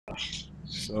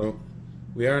So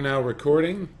we are now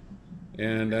recording,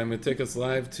 and I'm going to take us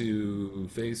live to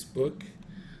Facebook,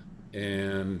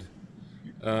 and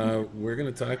we're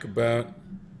going to talk about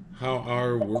how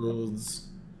our worlds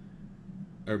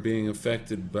are being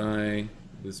affected by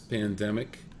this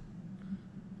pandemic.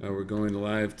 We're going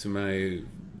live to my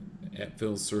at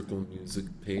Phil Circle Music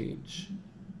page,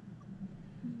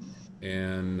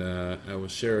 and I will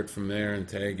share it from there and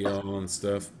tag y'all and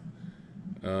stuff.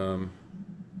 Um,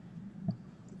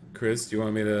 Chris, do you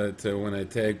want me to when I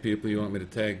tag people, you want me to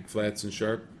tag Flats and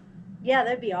Sharp? Yeah,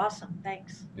 that'd be awesome.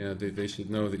 Thanks. Yeah, they should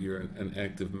know that you're an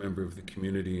active member of the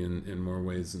community in more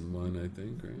ways than one, I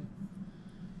think, right?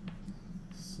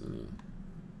 So,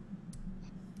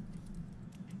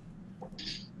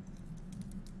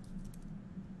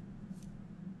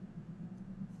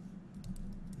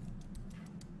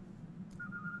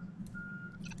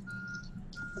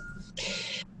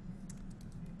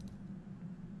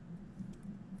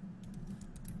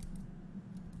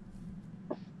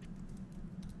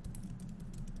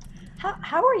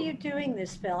 How are you doing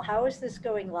this, Phil? How is this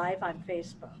going live on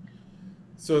Facebook?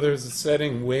 so there's a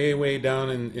setting way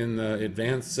down in the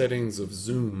advanced settings of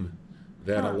Zoom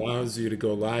that Huh. allows you to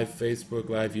go live Facebook,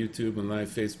 live YouTube, and live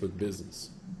Facebook Business.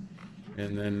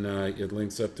 And then it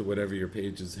links up to whatever your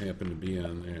pages happen to be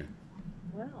on there.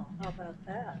 Well, how about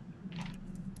that?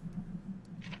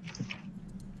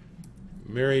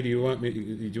 Mary, do you want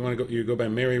to go? You go by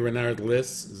Mary Renard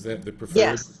Liss? Is that the preferred?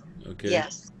 Yes, Okay.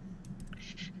 yes.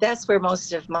 That's where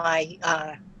most of my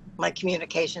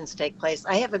communications take place.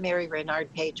 I have a Mary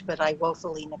Renard page, but I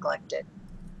woefully neglect it.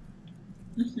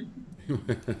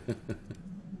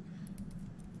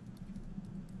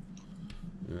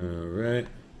 All right.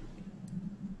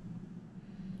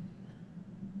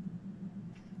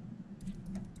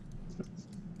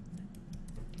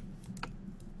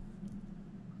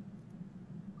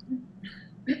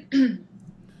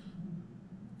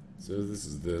 So this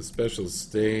is the special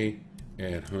stay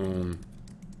at home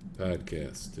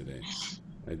podcast today.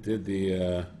 I did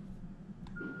the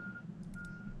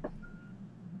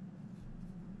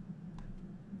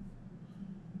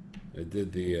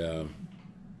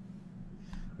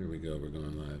here we go, we're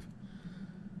going live.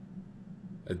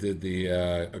 I did the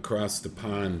Across the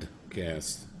Pond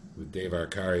cast with Dave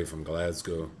Arcari from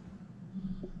Glasgow,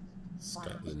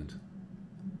 Scotland.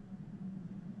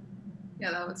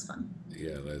 Yeah, that was fun.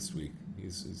 Yeah, last week.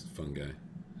 He's a fun guy,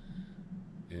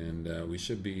 and we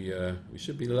should be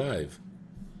live.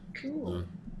 Cool.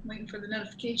 Waiting for the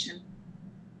notification.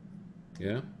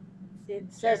 Yeah.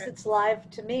 It says it's live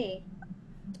to me.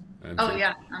 Oh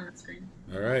yeah, on the screen.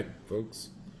 All right, folks.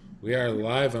 We are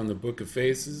live on the Book of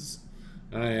Faces.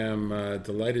 I am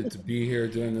delighted to be here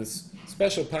doing this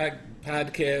special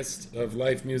podcast of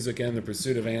life, music, and the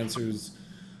pursuit of answers.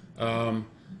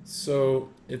 So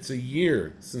it's a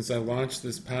year since I launched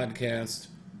this podcast,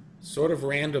 sort of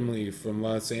randomly from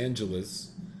Los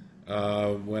Angeles.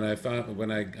 When I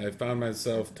found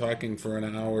myself talking for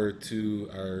an hour to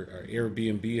our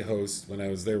Airbnb host when I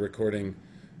was there recording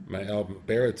my album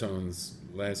Baritones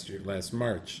last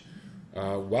March.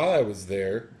 While I was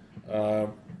there,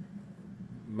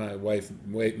 my wife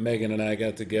Megan and I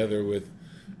got together with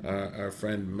our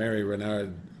friend Mary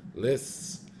Renard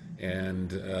Liss,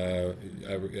 and I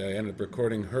ended up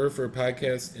recording her for a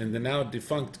podcast, and the now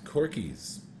defunct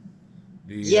Corky's,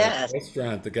 the Yes.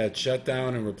 restaurant that got shut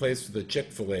down and replaced with a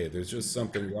Chick-fil-A. There's just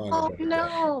something wrong Oh about that.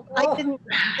 no, I Oh, didn't know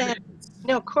that.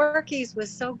 No, Corky's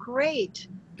was so great.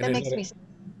 And That it makes had, me.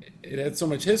 it had so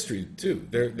much history too.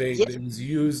 Yeah. It was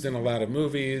used in a lot of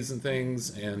movies and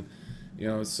things, and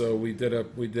so we did a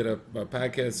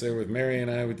podcast there with Mary and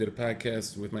I. We did a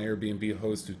podcast with my Airbnb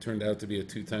host, who turned out to be a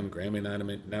two-time Grammy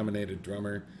nominated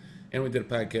drummer, and we did a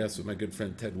podcast with my good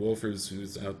friend Ted Wolfers,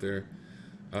 who's out there,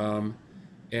 um,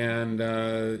 and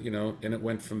and it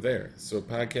went from there. So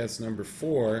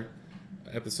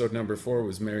episode number 4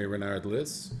 was Mary Renard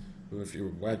Liss, who, if you're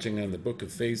watching on the Book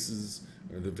of Faces,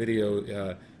 or the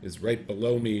video is right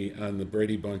below me on the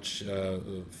Brady Bunch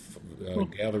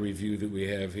gallery view that we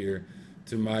have here.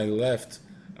 To my left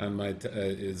on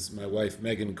is my wife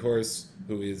Megan Corse,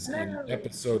 who is in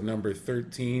episode number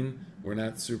 13. We're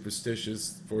not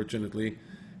superstitious, fortunately.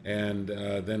 And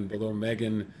then below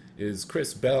Megan is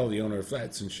Chris Bell, the owner of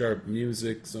Flats and Sharp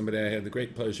Music, somebody I had the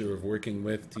great pleasure of working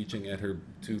with, teaching at her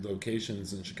 2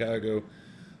 locations in Chicago.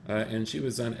 And she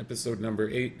was on episode number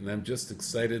 8, and I'm just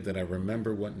excited that I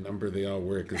remember what number they all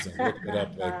were, because I looked it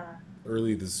up like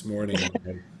early this morning, and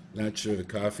I'm not sure the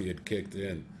coffee had kicked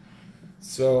in.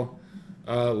 So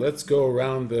let's go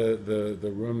around the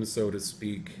room, so to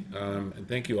speak, and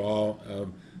thank you all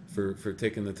for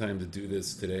taking the time to do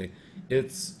this today.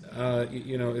 It's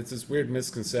you know, it's this weird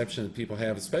misconception that people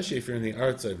have, especially if you're in the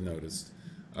arts, I've noticed,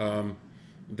 um,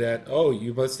 that, oh,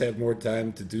 you must have more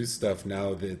time to do stuff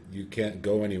now that you can't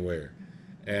go anywhere.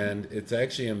 And it's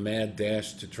actually a mad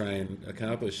dash to try and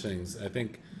accomplish things. I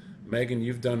think, Megan,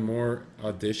 you've done more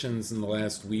auditions in the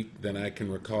last week than I can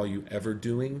recall you ever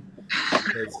doing,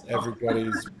 because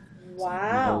everybody's,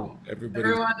 you Wow. know, everybody's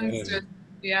Everyone's just,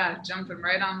 yeah, jumping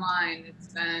right online. It's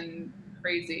been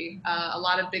crazy. A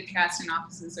lot of big casting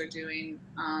offices are doing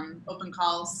open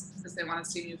calls because they want to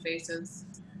see new faces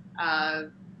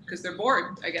because they're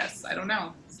bored, I guess. I don't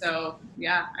know. So,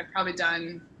 yeah, I've probably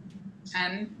done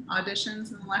 10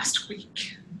 auditions in the last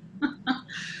week.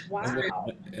 Wow.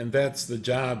 and that's the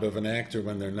job of an actor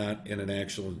when they're not in an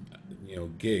actual, you know,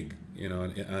 gig, you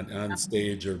know, on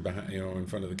stage or behind, you know, in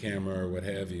front of the camera or what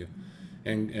have you.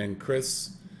 And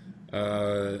Chris, you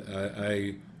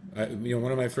know,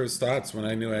 one of my first thoughts when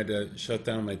I knew I had to shut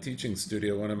down my teaching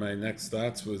studio, one of my next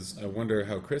thoughts was, I wonder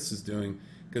how Chris is doing,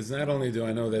 because not only do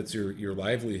I know that's your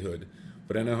livelihood,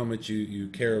 but I know how much you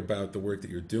care about the work that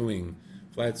you're doing.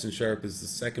 Flats and Sharp is the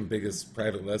second biggest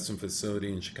private lesson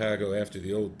facility in Chicago after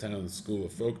the Old Town School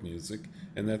of Folk Music,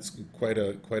 and that's quite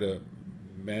a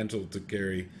mantle to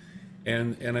carry.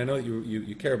 And I know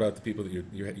you care about the people that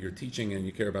you're teaching, and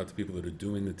you care about the people that are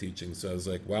doing the teaching. So I was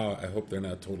like, wow, I hope they're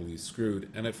not totally screwed.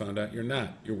 And I found out you're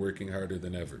not. You're working harder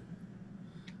than ever.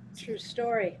 True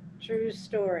story. True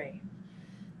story.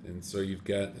 And so you've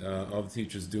got all the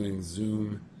teachers doing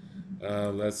Zoom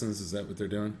lessons. Is that what they're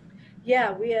doing?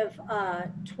 Yeah, we have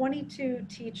 22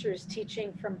 teachers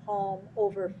teaching from home,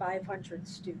 over 500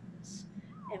 students.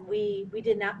 And we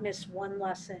did not miss one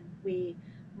lesson. We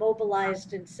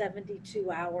mobilized in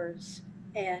 72 hours,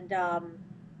 and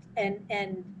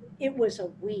and it was a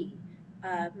we.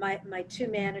 My two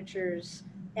managers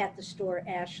at the store,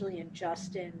 Ashley and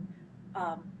Justin,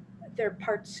 um, they're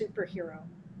part superhero.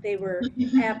 They were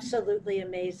absolutely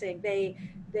amazing.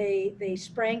 They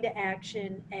sprang to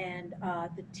action, and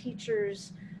the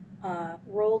teachers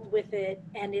rolled with it,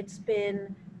 and it's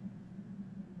been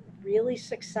really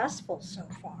successful so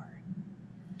far.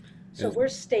 So And we're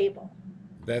stable.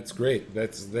 that's great.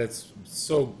 That's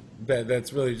so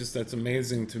that's really just that's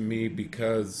amazing to me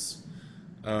because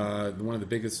one of the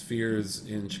biggest fears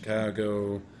in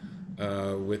Chicago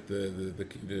with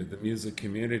the music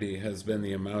community has been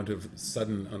the amount of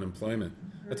sudden unemployment.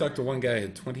 I talked to one guy who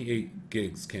had 28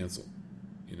 gigs canceled.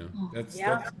 You know, that's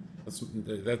Yeah.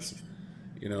 that's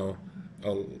you know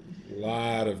a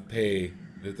lot of pay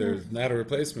that there's not a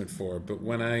replacement for. But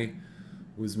when I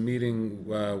was meeting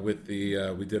with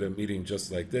we did a meeting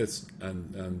just like this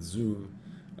on Zoom.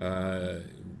 Uh,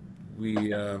 we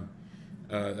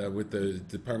with the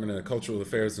Department of Cultural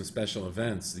Affairs and Special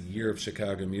Events, the year of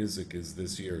Chicago music is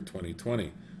this year,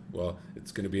 2020. Well,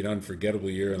 it's going to be an unforgettable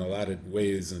year in a lot of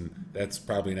ways, and that's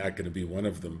probably not going to be one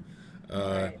of them. Uh,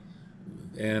 Right.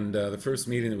 and the first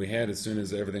meeting that we had, as soon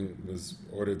as everything was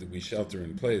ordered that we shelter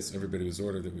in place, everybody was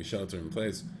ordered that we shelter in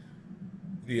place.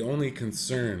 The only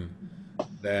concern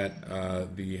that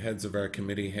the heads of our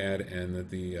committee had, and that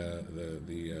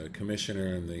the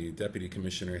commissioner and the deputy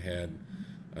commissioner had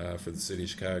for the city of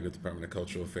Chicago Department of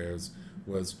Cultural Affairs,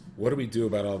 was what do we do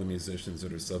about all the musicians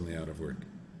that are suddenly out of work?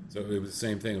 So it was the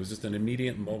same thing. It was just an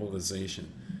immediate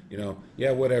mobilization. You know,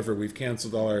 yeah, whatever. We've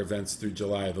canceled all our events through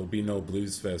July. There'll be no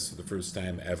Blues Fest for the first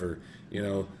time ever. You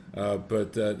know,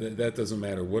 but that doesn't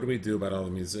matter. What do we do about all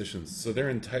the musicians? So their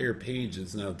entire page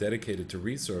is now dedicated to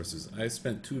resources. I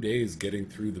spent 2 days getting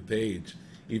through the page,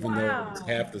 even though it was Wow.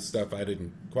 half the stuff I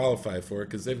didn't qualify for,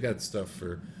 because they've got stuff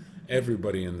for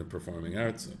everybody in the performing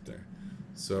arts up there.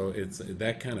 So it's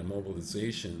that kind of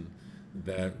mobilization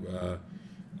that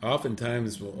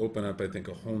oftentimes will open up, I think,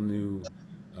 a whole new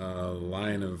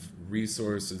line of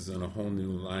resources and a whole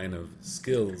new line of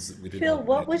skills that we didn't Phil, have.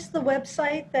 what was the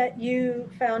website that you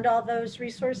found all those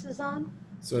resources on?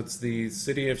 So it's the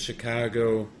City of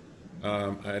Chicago.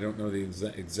 I don't know the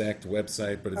exact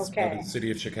website, but it's Okay. probably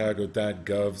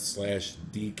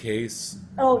cityofchicago.gov/dcase.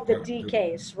 Oh, the D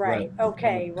case, right.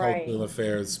 Okay, Cultural right.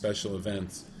 Affairs Special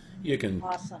Events. You can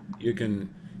Awesome. you can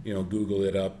Google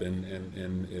it up,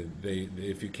 and they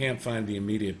if you can't find the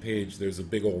immediate page, there's a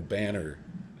big old banner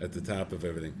at the top of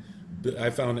everything. I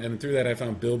found, and through that I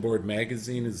found Billboard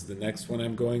Magazine is the next one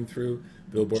I'm going through.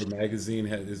 Billboard Magazine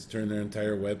has turned their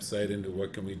entire website into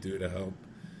what can we do to help.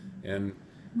 And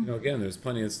again, there's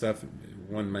plenty of stuff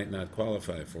one might not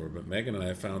qualify for, but Megan and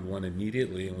I found one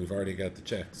immediately, and we've already got the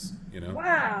checks.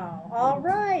 Wow. All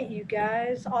right, you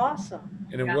guys. Awesome.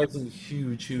 And it Yeah. wasn't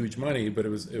huge money, but it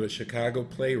was Chicago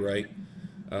Playwright,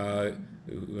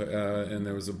 and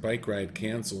there was a bike ride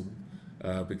canceled,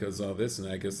 because of all this,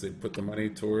 and I guess they put the money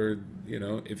toward,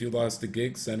 if you lost a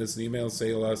gig, send us an email, say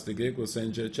you lost a gig, we'll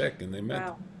send you a check, and they meant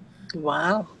it,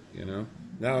 Wow. Wow. you know.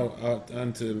 Now,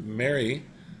 on to Mary.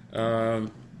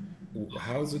 Um,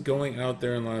 how's it going out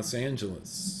there in Los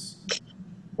Angeles?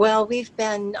 Well, we've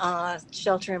been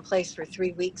shelter in place for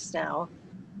 3 weeks now.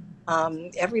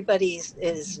 Everybody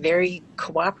is very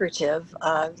cooperative,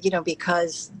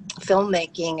 because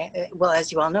filmmaking, well,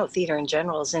 as you all know, theater in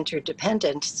general is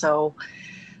interdependent. So,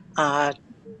 uh,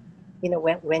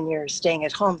 when you're staying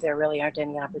at home, there really aren't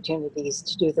any opportunities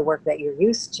to do the work that you're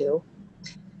used to.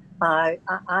 I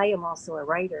am also a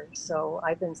writer, so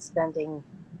I've been spending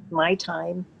my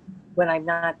time when I'm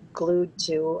not glued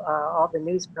to all the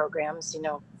news programs,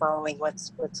 following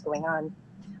what's going on.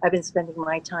 I've been spending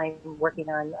my time working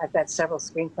on. I've got several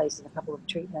screenplays and a couple of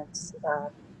treatments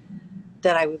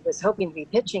that I was hoping to be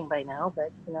pitching by now,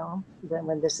 but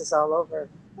when this is all over,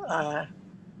 uh,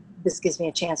 this gives me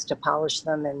a chance to polish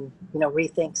them and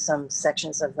rethink some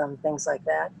sections of them, things like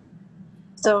that.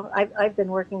 So I've been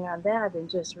working on that and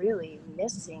just really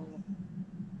missing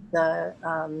the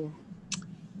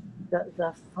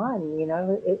the fun.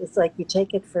 It's like you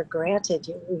take it for granted.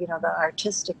 The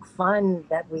artistic fun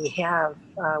that we have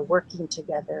working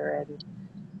together and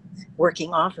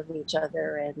working off of each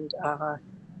other and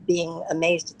being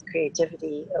amazed at the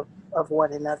creativity of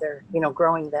one another.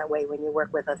 Growing that way when you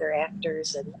work with other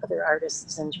actors and other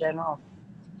artists in general.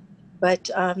 But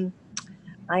I'm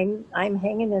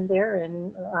hanging in there,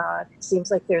 and it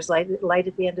seems like there's light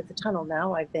at the end of the tunnel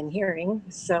now. I've been hearing,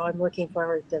 so I'm looking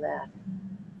forward to that.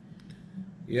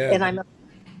 Yeah, And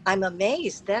I'm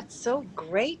amazed. That's so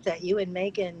great that you and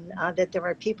Megan, that there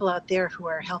are people out there who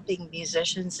are helping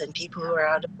musicians and people who are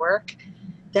out of work.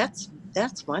 That's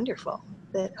wonderful.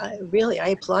 That I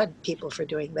applaud people for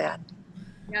doing that.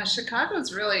 Yeah,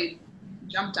 Chicago's really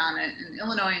jumped on it, and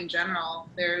Illinois in general.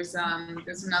 There's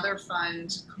another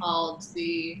fund called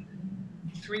the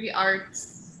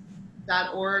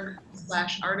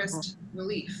freearts.org/artist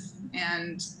relief,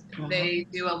 and they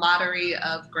do a lottery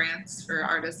of grants for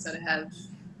artists that have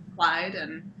applied.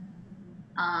 And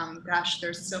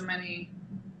there's so many.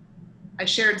 I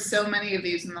shared so many of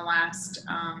these in the last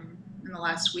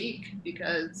week,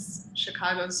 because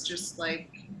Chicago's just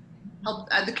like help.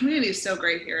 The community is so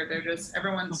great here.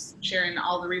 Everyone's sharing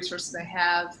all the resources they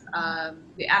have.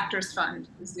 The Actors Fund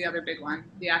is the other big one.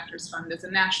 The Actors Fund is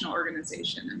a national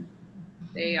organization, and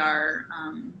they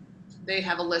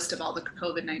have a list of all the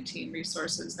COVID-19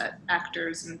 resources that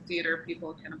actors and theater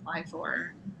people can apply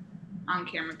for,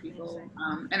 on-camera people,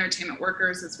 entertainment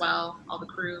workers as well, all the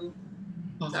crew.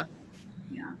 So,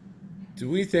 yeah. do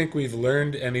we think we've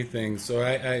learned anything? So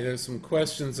there's some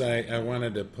questions I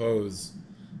wanted to pose.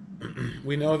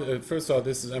 We know that, first of all,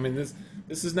 this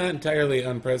is not entirely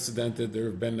unprecedented. There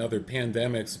have been other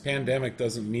pandemics. Pandemic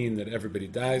doesn't mean that everybody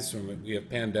dies from it. We have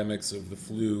pandemics of the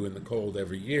flu and the cold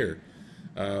every year,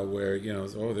 where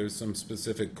there's some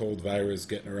specific cold virus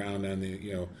getting around on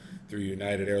the through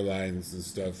United Airlines and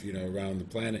stuff around the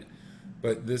planet.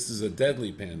 But this is a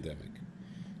deadly pandemic,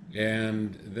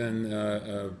 and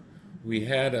then we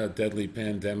had a deadly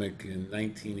pandemic in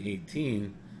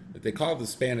 1918 that they called the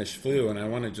Spanish flu, and I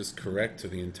want to just correct to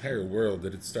the entire world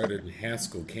that it started in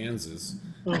Haskell, Kansas.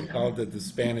 They called it the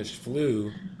Spanish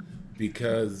flu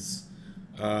because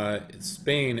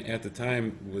Spain at the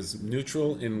time was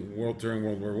neutral during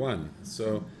World War One,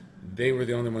 so they were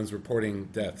the only ones reporting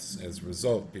deaths as a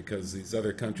result, because these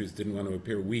other countries didn't want to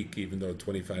appear weak, even though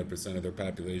 25% of their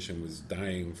population was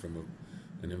dying from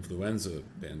an influenza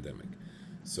pandemic.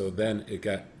 So then it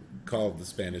got called the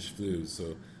Spanish flu.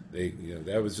 So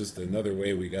that was just another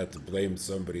way we got to blame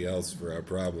somebody else for our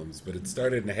problems. But it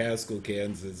started in Haskell,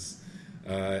 Kansas,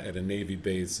 at a Navy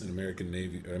base, an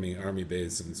Army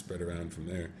base, and spread around from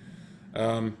there.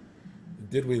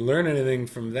 Did we learn anything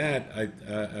from that?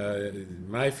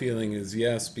 My feeling is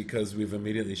yes, because we've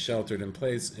immediately sheltered in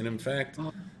place. And in fact,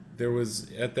 there was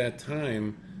at that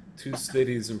time 2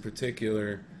 cities in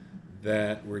particular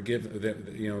that were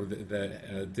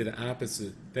that did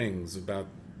opposite things about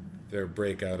their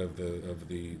breakout of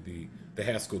the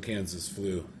Haskell, Kansas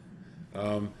flu.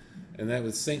 And that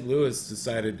was St. Louis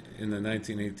decided in the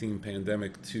 1918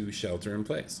 pandemic to shelter in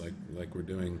place, like we're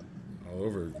doing all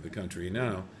over the country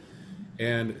now,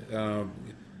 and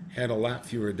had a lot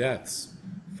fewer deaths.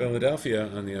 Philadelphia,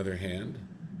 on the other hand,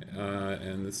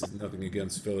 and this is nothing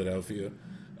against Philadelphia,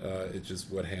 it's just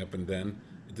what happened then,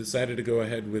 decided to go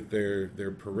ahead with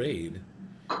their parade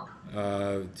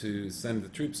to send the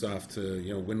troops off to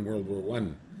win World War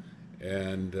One,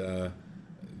 and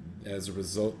as a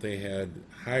result, they had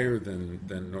higher than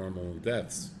normal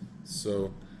deaths.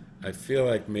 So I feel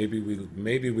like maybe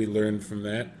we learned from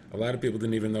that. A lot of people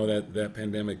didn't even know that that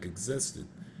pandemic existed.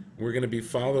 We're going to be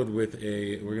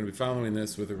following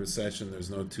this with a recession.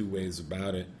 There's no two ways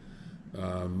about it.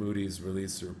 Moody's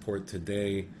released a report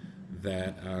today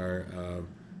that our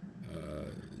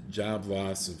job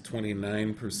loss of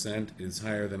 29% is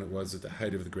higher than it was at the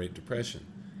height of the Great Depression.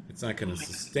 It's not going to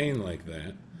sustain like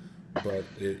that, but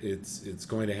it's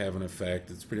going to have an effect.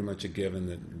 It's pretty much a given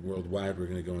that worldwide we're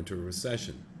going to go into a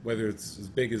recession. Whether it's as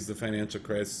big as the financial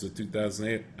crisis of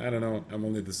 2008, I don't know. I'm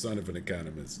only the son of an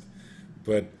economist,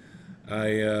 but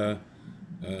I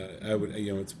would,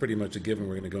 it's pretty much a given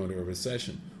we're going to go into a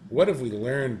recession. What have we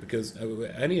learned? Because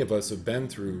any of us have been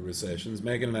through recessions.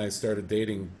 Megan and I started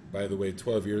dating, by the way,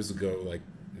 12 years ago, like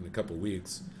in a couple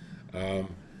weeks, and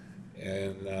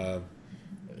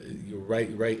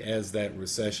right as that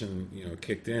recession,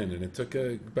 kicked in, and it took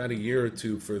about a year or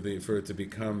two for it to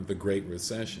become the Great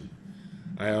Recession.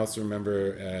 I also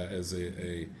remember as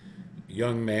a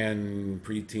young man,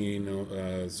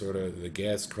 preteen, sort of the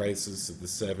gas crisis of the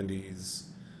 70s.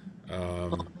 I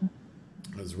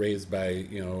was raised by a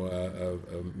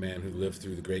man who lived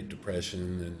through the Great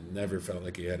Depression and never felt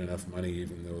like he had enough money,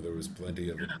 even though there was plenty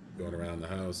of it going around the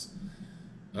house.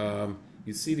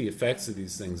 You see the effects of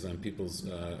these things on people's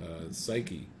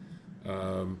psyche.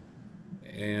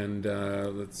 And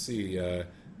let's see,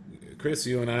 Chris,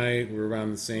 you and I were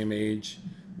around the same age.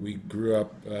 We grew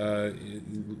up,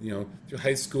 through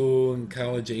high school and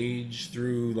college age,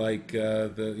 through like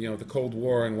the Cold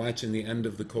War, and watching the end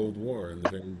of the Cold War and the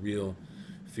very real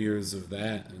fears of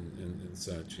that and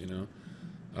such.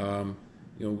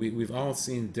 We've all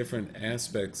seen different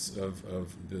aspects of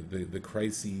the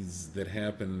crises that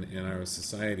happen in our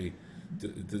society.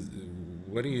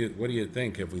 What do you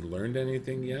think? Have we learned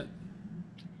anything yet?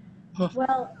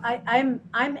 Well, I'm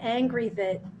angry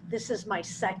that this is my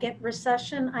second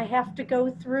recession I have to go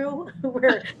through,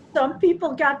 where some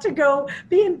people got to go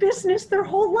be in business their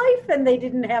whole life and they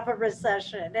didn't have a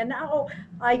recession, and now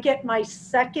I get my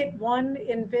second one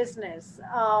in business.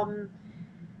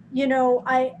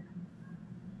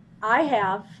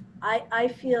 I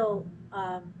feel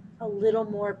a little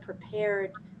more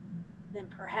prepared than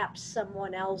perhaps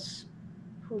someone else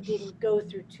who didn't go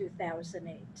through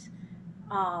 2008.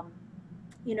 I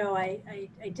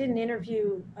did an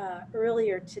interview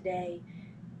earlier today,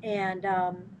 and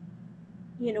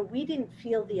we didn't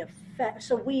feel the effect.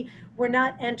 So we're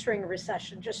not entering a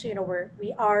recession. Just so you know,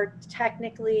 we are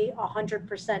technically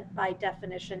 100% by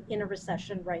definition in a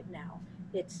recession right now.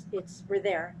 We're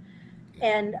there.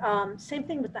 And same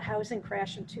thing with the housing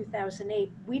crash in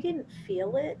 2008. We didn't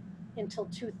feel it until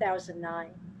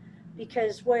 2009,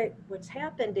 because what's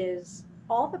happened is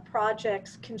all the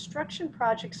construction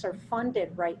projects are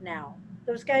funded right now.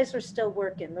 Those guys are still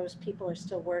working. Those people are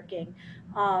still working.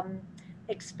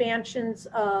 Expansions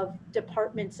of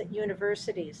departments at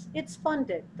universities, it's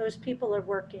funded. Those people are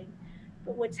working.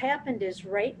 But what's happened is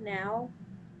right now,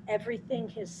 everything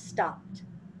has stopped.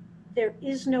 There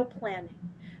is no planning.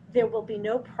 There will be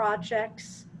no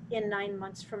projects in 9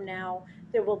 months from now.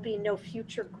 There will be no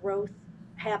future growth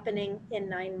happening in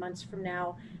 9 months from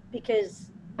now, because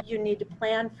you need to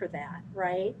plan for that,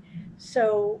 right?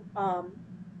 So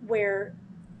where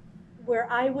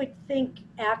I would think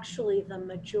actually the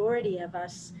majority of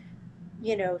us,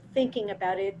 thinking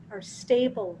about it, are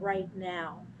stable right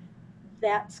now,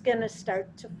 that's going to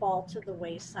start to fall to the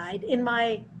wayside, in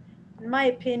my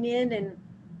opinion, and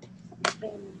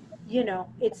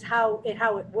it's how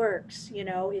it works.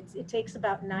 It takes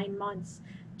about 9 months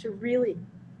to really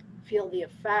feel the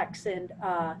effects. And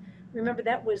remember,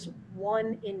 that was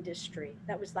one industry.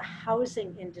 That was the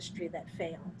housing industry that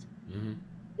failed. Mm-hmm.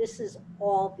 This is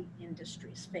all the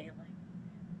industries failing.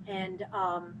 And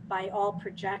by all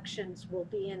projections, we'll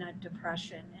be in a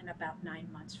depression in about 9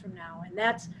 months from now. And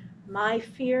that's my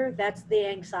fear. That's the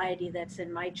anxiety that's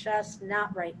in my chest.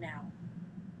 Not right now.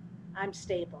 I'm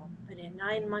stable. But in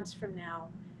 9 months from now,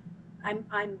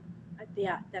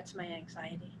 that's my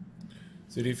anxiety.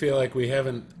 So do you feel like we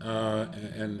haven't,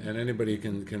 and anybody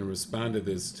can respond to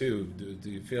this too, do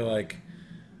you feel like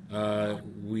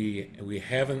we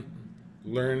haven't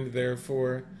learned,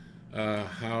 therefore,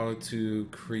 how to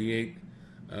create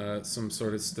some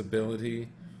sort of stability?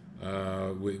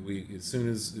 As soon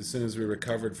as we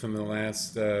recovered from the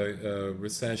last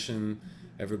recession,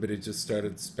 everybody just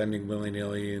started spending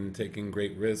willy-nilly and taking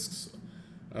great risks.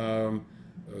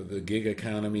 The gig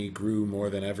economy grew more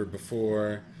than ever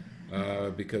before.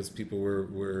 Because people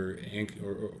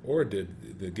or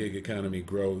did the gig economy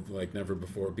grow like never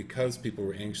before because people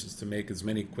were anxious to make as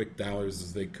many quick dollars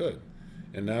as they could,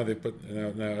 and now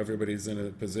now everybody's in a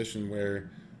position where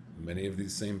Many of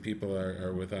these same people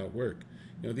are without work.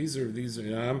 These are.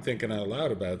 I'm thinking out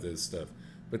loud about this stuff.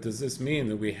 But does this mean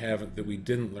that we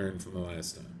didn't learn from the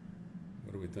last time?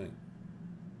 What do we think?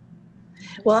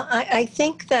 Well, I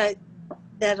think that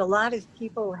a lot of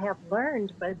people have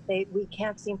learned, but we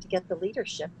can't seem to get the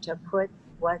leadership to put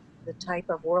what the type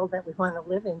of world that we want to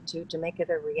live into to make it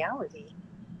a reality.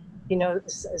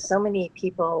 So many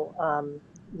people,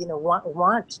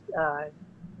 want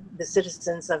the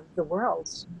citizens of the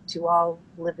world to all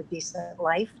live a decent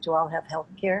life, to all have health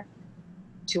care,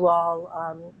 to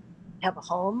all have a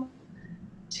home,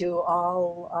 to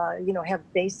all,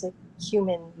 have basic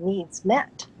human needs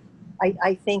met.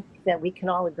 I think that we can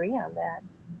all agree on that.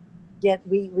 Yet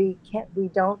we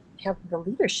don't have the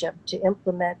leadership to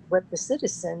implement what the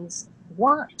citizens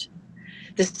want,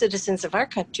 the citizens of our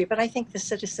country, but I think the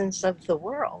citizens of the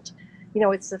world.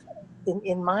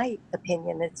 In my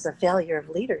opinion, it's a failure of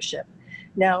leadership.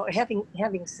 Now,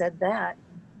 having said that,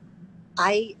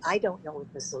 I don't know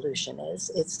what the solution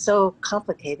is. It's so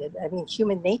complicated. I mean,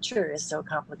 human nature is so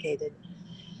complicated.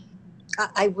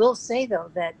 I will say,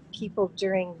 though, that people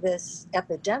during this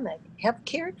epidemic have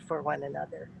cared for one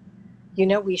another.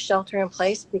 We shelter in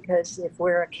place because if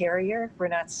we're a carrier, we're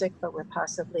not sick, but we're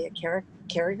possibly a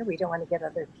carrier. We don't want to get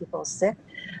other people sick.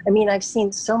 I mean, I've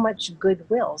seen so much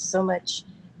goodwill, so much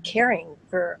caring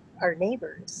for our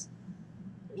neighbors,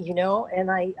 and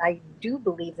I do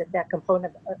believe that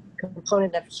component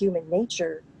of human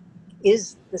nature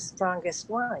is the strongest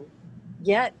one.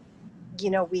 Yet,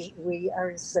 we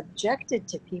are subjected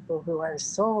to people who are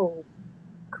so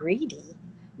greedy,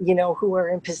 who are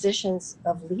in positions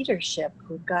of leadership,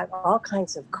 who've got all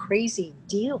kinds of crazy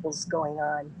deals going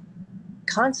on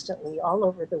constantly all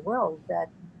over the world, that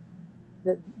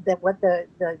what the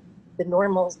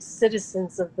normal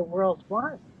citizens of the world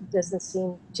want doesn't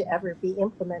seem to ever be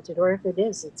implemented, or if it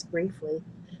is, it's briefly.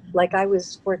 Like, I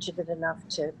was fortunate enough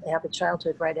to have a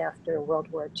childhood right after World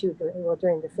War II,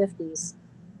 during the 50s,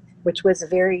 which was a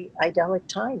very idyllic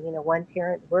time. One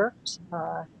parent worked.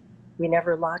 We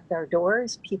never locked our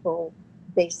doors. People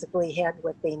basically had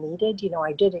what they needed.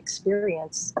 I did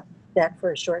experience that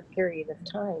for a short period of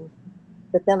time.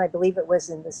 But then I believe it was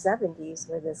in the 70s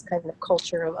where this kind of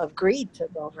culture of greed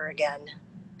took over again.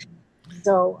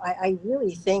 So I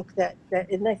really think that,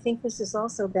 and I think this has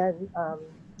also been,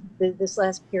 this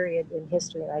last period in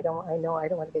history, and I know I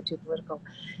don't want to get too political,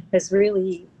 has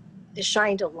really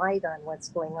shined a light on what's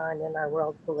going on in our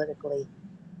world politically.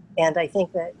 And I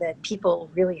think that people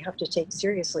really have to take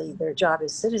seriously their job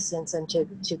as citizens and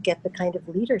to get the kind of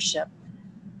leadership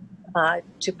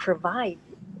to provide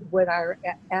what our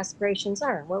aspirations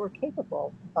are and what we're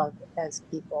capable of as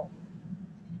people.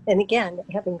 And again,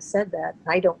 having said that,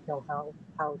 I don't know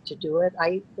how to do it.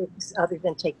 Other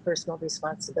than take personal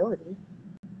responsibility,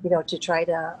 to try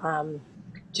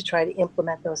to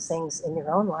implement those things in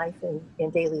your own life and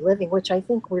in daily living, which I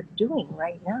think we're doing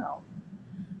right now.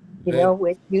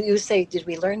 You say, did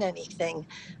we learn anything?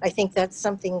 I think that's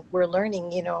something we're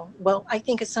learning, well, I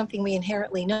think it's something we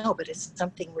inherently know, but it's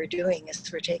something we're doing,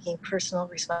 is we're taking personal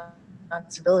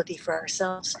responsibility for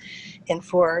ourselves and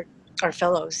for our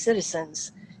fellow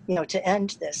citizens, to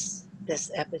end this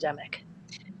epidemic.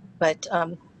 But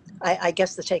I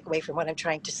guess the takeaway from what I'm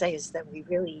trying to say is that we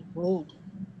really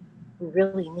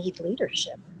need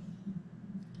leadership,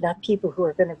 not people who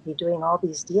are going to be doing all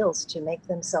these deals to make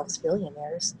themselves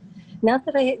billionaires. Not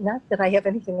that I have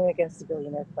anything against the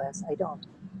billionaire class. I don't.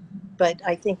 But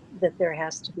I think that there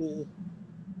has to be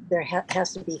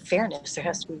fairness. There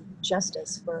has to be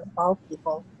justice for all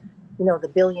people.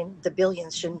 The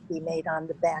billions shouldn't be made on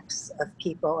the backs of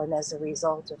people, and as a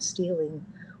result of stealing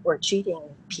or cheating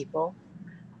people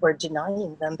or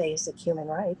denying them basic human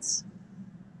rights.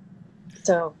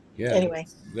 So Yeah, anyway,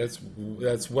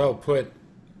 that's well put,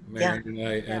 Mary.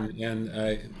 Yeah. And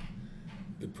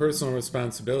the personal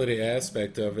responsibility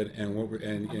aspect of it, and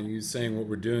and you saying what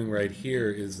we're doing right here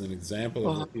is an example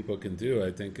of what people can do,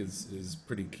 I think is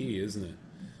pretty key, isn't it?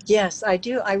 Yes, I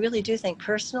do. I really do think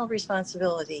personal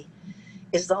responsibility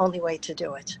is the only way to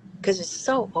do it, because it's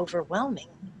so overwhelming.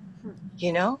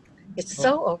 It's Well,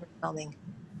 so overwhelming.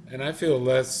 and I feel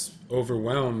less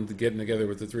overwhelmed getting together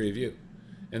with the three of you.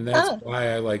 And that's Oh,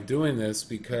 why I like doing this,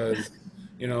 because,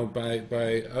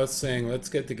 by us saying, let's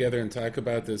get together and talk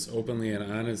about this openly and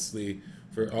honestly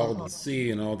for all to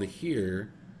see and all to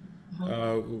hear,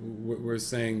 we're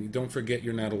saying, don't forget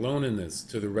you're not alone in this.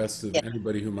 To the rest of yeah.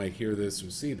 anybody who might hear this or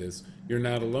see this, you're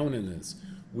not alone in this.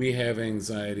 We have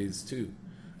anxieties too.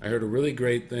 I heard a really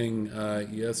great thing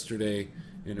yesterday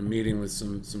in a meeting with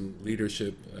some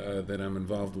leadership that I'm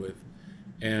involved with,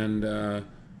 and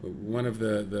one of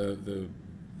the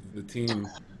team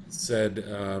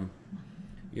said,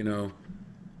 you know,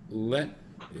 let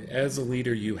as a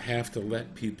leader, you have to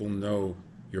let people know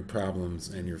your problems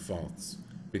and your faults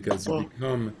because you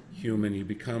become human, you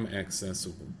become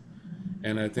accessible.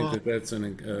 And I think that that's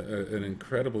an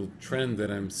incredible trend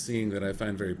that I'm seeing that I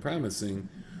find very promising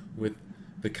with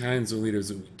the kinds of leaders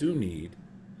that we do need,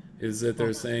 is that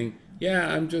they're saying,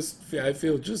 yeah, I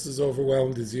feel just as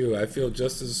overwhelmed as you. I feel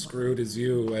just as screwed as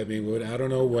you. I mean, I don't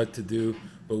know what to do,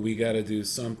 but we got to do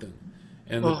something.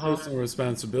 And the personal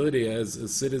responsibility as a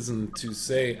citizen to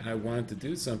say, I want to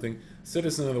do something.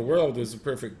 Citizen of the world is a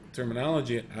perfect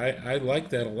terminology. I like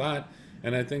that a lot.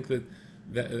 And I think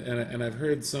and I've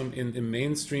heard some in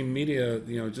mainstream media,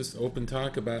 just open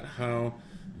talk about how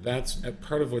that's a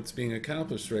part of what's being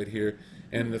accomplished right here.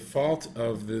 And the fault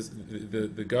of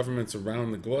the governments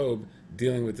around the globe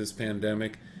dealing with this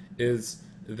pandemic is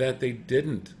that they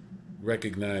didn't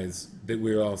recognize that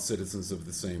we're all citizens of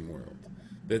the same world,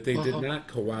 that they did not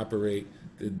cooperate,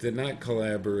 did not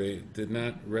collaborate, did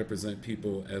not represent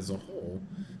people as a whole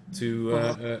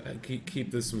to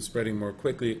keep this from spreading more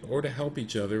quickly, or to help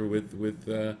each other with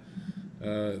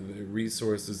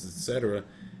resources, etc.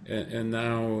 And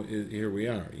now here we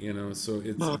are, So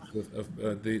it's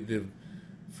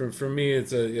for me,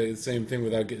 it's the same thing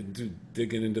without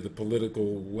digging into the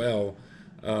political well.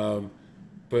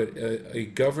 But a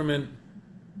government,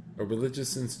 a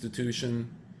religious institution,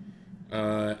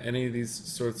 any of these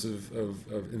sorts of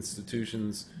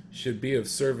institutions should be of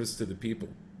service to the people,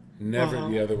 never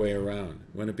the other way around.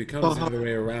 When it becomes the other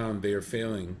way around, they are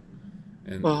failing,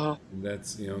 and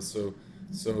that's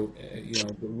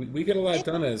we get a lot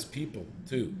done as people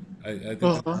too. I think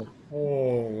there's a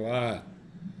whole lot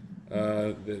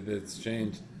that's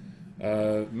changed.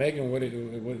 Megan, what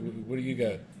do you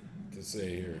got to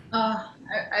say here?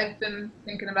 I've been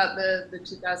thinking about the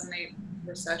 2008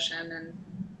 recession, and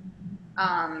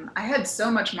I had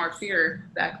so much more fear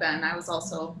back then. I was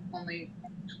also only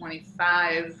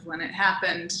 25 when it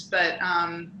happened, but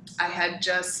I had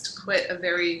just quit a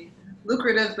very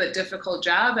lucrative but difficult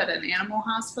job at an animal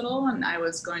hospital, and I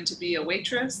was going to be a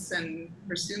waitress and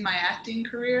pursue my acting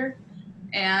career.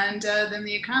 And then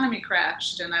the economy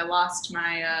crashed, and I lost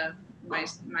my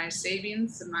my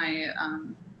savings and my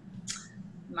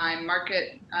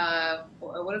market,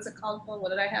 what is it called? What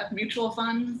did I have? Mutual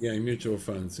funds? Yeah, mutual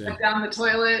funds, yeah. Went down the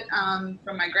toilet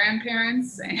from my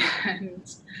grandparents,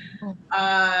 and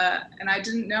I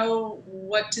didn't know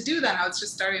what to do then. I was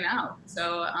just starting out.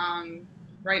 So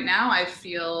right now I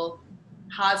feel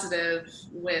positive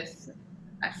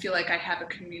I feel like I have a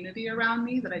community around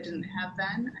me that I didn't have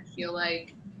then. I feel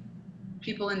like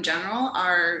people in general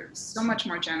are so much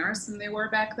more generous than they were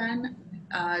back then.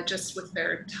 Just with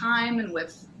their time and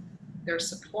with their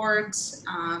support,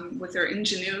 with their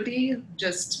ingenuity,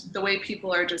 just the way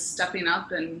people are just stepping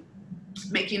up and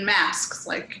making masks.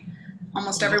 Like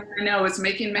almost everyone I know is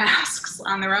making masks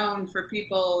on their own for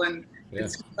people, and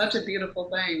it's such a beautiful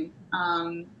thing.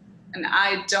 And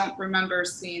I don't remember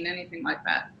seeing anything like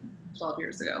that 12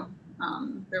 years ago.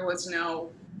 There was no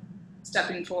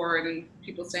stepping forward and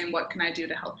people saying, what can I do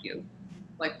to help you,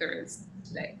 like there is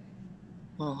today.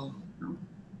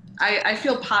 I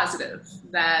feel positive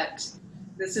that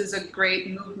this is a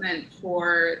great movement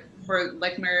for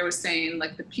like Mary was saying,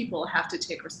 like the people have to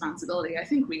take responsibility. I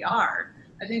think we are.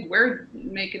 I think we're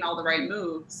making all the right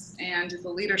moves, and the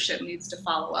leadership needs to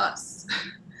follow us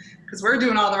because we're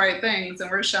doing all the right things and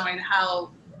we're showing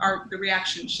how the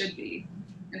reaction should be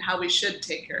and how we should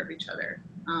take care of each other.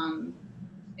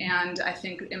 And I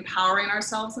think empowering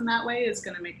ourselves in that way is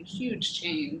going to make a huge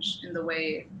change in the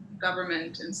way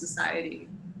government and society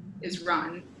is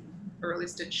run, or at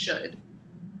least it should.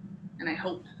 And I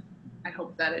hope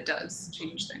that it does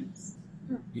change things.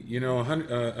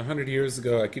 100 years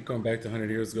ago, I keep going back to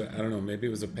 100 years ago. I don't know, maybe it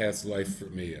was a past life for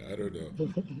me. I don't know.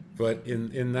 But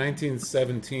in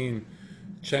 1917,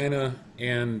 China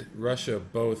and Russia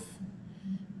both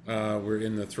were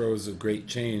in the throes of great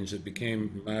change. It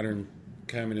became modern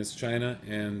communist China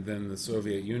and then the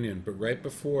Soviet Union. But right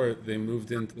before they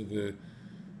moved into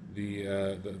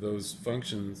those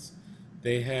functions,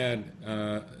 they had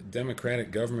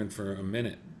democratic government for a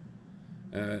minute.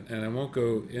 And I won't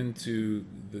go into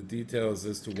the details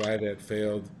as to why that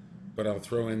failed, but I'll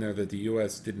throw in there that the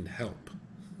U.S. didn't help.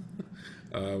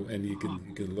 And you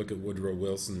can look at Woodrow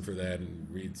Wilson for that and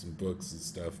read some books and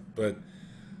stuff. But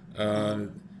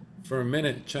for a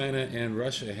minute, China and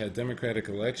Russia had democratic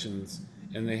elections,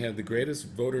 and they had the greatest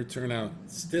voter turnout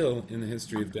still in the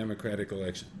history of democratic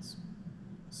elections.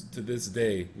 To this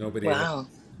day, nobody has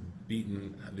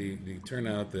beaten the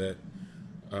turnout that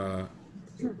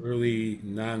early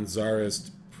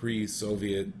non-czarist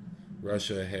pre-Soviet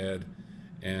Russia had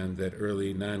and that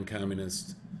early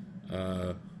non-communist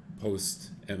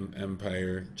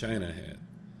post-empire China had.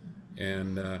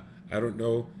 And I don't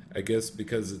know, I guess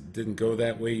because it didn't go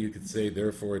that way, you could say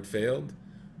therefore it failed.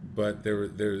 But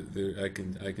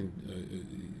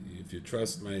if you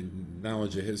trust my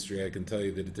knowledge of history, I can tell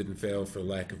you that it didn't fail for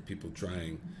lack of people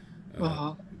trying. Uh,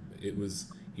 Uh-huh. it was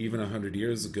even 100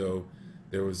 years ago,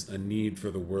 there was a need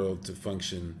for the world to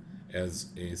function as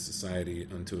a society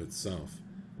unto itself.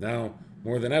 Now,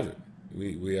 more than ever,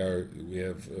 we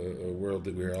have a world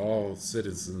that we are all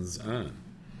citizens on.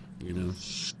 You know.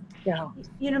 Yeah.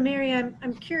 You know, Mary,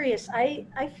 I'm curious. I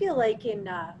feel like in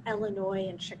Illinois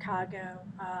and Chicago,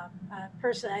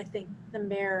 personally, I think the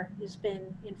mayor has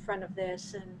been in front of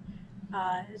this, and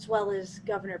as well as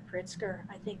Governor Pritzker.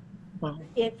 I think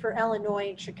Mhm. for Illinois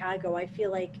and Chicago, I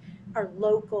feel like our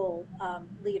local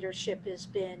leadership has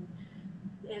been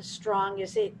as strong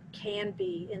as it can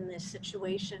be in this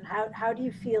situation. How do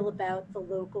you feel about the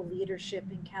local leadership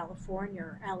in California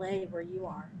or LA where you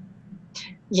are?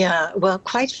 Yeah, well,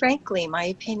 quite frankly, my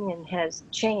opinion has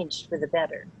changed for the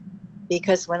better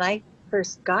because when I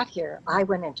first got here, I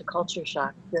went into culture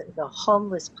shock. The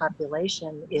homeless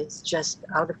population is just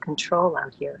out of control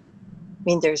out here. I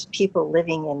mean, there's people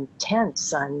living in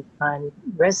tents on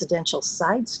residential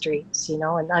side streets, you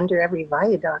know, and under every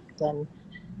viaduct. And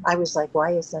I was like,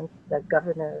 why isn't the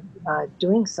governor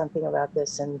doing something about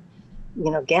this? And you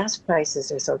know, gas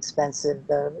prices are so expensive.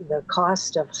 The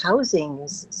cost of housing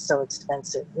is so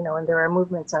expensive, you know, and there are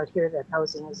movements out here that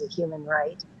housing is a human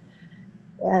right.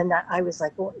 And I was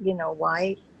like, well, you know,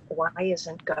 why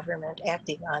isn't government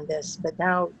acting on this? But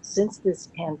now, since this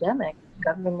pandemic,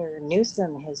 Governor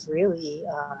Newsom has really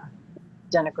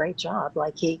done a great job.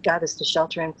 Like he got us to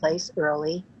shelter in place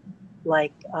early.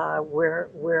 Like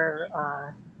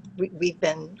we've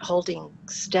been holding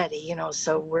steady, you know,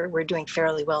 so we're doing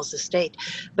fairly well as a state.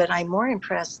 But I'm more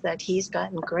impressed that he's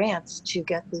gotten grants to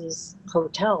get these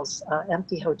hotels,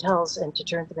 empty hotels, and to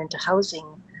turn them into housing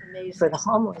for Amazing. the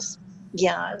homeless.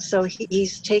 Yeah, so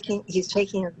he's taking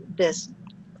this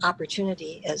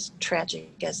opportunity, as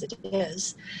tragic as it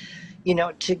is, you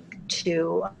know, to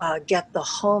get the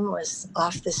homeless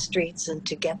off the streets and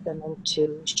to get them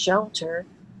into shelter,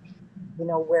 you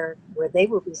know, where they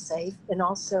will be safe, and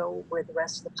also where the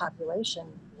rest of the population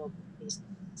will be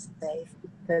safe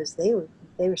because they were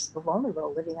so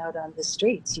vulnerable living out on the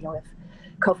streets. You know, if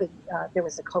there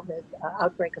was a COVID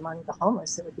outbreak among the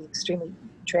homeless, it would be extremely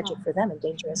tragic for them and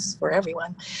dangerous for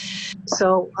everyone.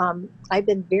 So I've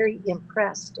been very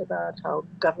impressed about how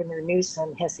Governor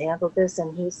Newsom has handled this,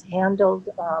 and he's handled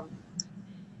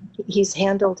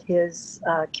his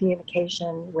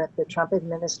communication with the Trump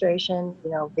administration, you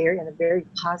know, in a very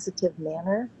positive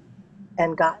manner,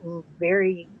 and gotten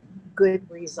very good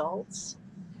results.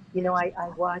 You know, I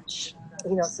watch,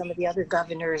 you know, some of the other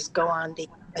governors go on the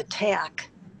attack,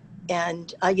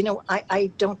 and you know,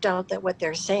 I don't doubt that what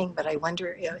they're saying, but I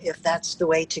wonder if that's the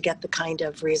way to get the kind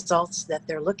of results that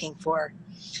they're looking for.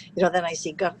 You know, then I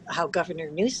see how Governor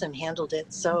Newsom handled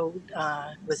it so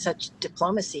with such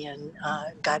diplomacy, and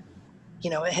got, you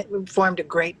know, it formed a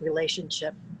great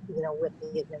relationship, you know, with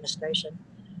the administration.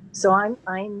 So I'm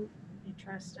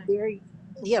Interesting. very,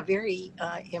 yeah, very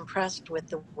impressed with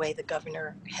the way the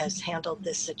governor has handled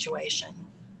this situation,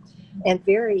 and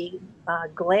very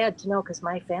glad to know, because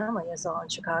my family is all in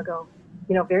Chicago.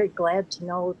 You know, very glad to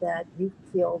know that you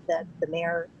feel that the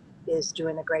mayor is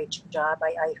doing a great job.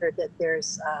 I heard that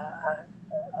there's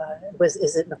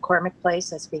is it McCormick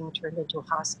Place that's being turned into a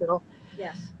hospital?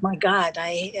 Yes. My God,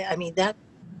 I mean, that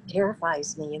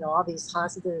terrifies me. You know, all these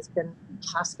there's been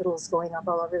hospitals going up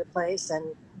all over the place,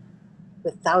 and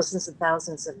with thousands and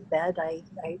thousands of beds, I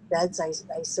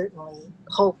certainly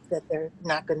hope that they're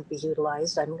not going to be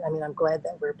utilized. I mean, I'm glad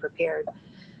that we're prepared.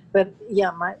 But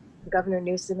yeah, my Governor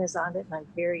Newsom is on it, and I'm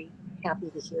very happy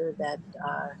to hear that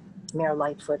Mayor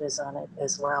Lightfoot is on it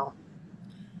as well.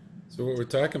 So what we're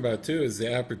talking about too is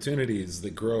the opportunities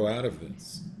that grow out of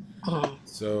this. Mm.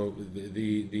 So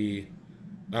the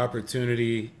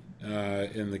opportunity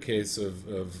in the case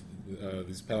of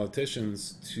these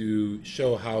politicians to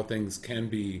show how things can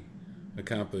be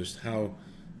accomplished, how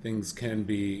things can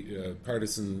be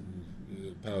partisan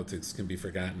politics can be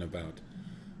forgotten about.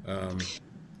 Um,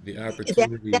 the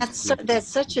opportunity to That's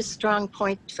such a strong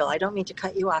point, Phil. I don't mean to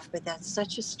cut you off, but that's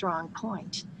such a strong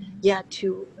point. Yeah,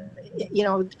 you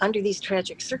know, under these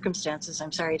tragic circumstances,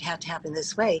 I'm sorry it had to happen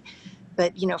this way,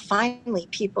 but you know, finally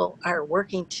people are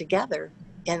working together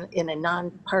in a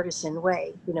nonpartisan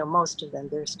way. You know, most of them,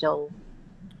 there's still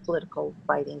political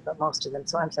fighting, but most of them.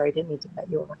 So I'm sorry, I didn't mean to cut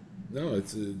you off. no,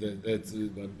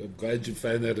 I'm glad you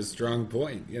find that a strong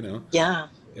point, you know. Yeah.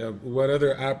 What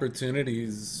other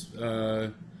opportunities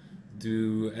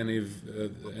do any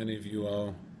of you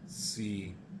all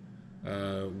see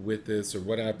with this, or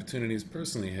what opportunities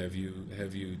personally have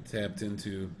you tapped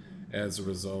into as a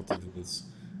result of this?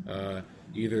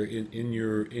 Either in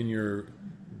your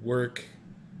work,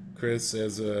 Chris,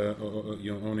 as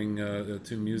owning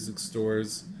two music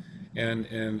stores,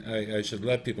 and I should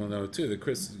let people know too that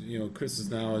Chris's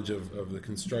knowledge of the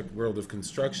construct world of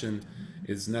construction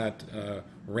is not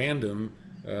random.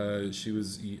 She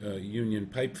was a union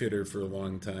pipe fitter for a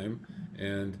long time,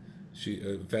 and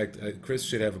in fact, Chris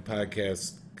should have a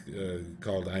podcast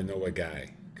called "I Know a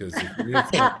Guy," because if you need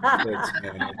something,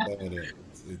 man, I'm telling you,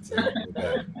 it's I know a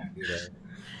guy, you know.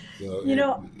 So You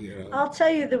know, you know, I'll tell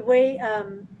you the way,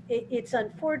 it's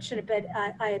unfortunate, but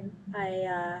I'm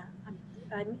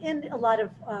in a lot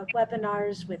of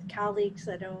webinars with colleagues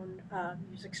that own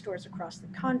music stores across the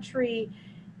country.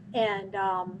 And,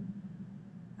 uh,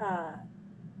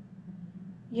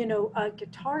 a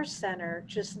Guitar Center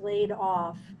just laid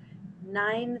off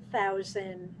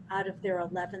 9,000 out of their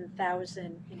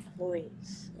 11,000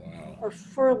 employees, wow. or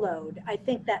furloughed. I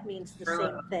think that means the same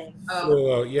Furlough. thing. Oh,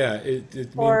 Well, yeah, it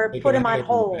means Or taking put a them on hit in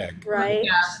the hold, back. right?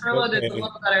 yeah, furloughed is a Okay.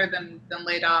 little better than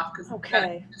laid off because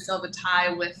Okay. you still have a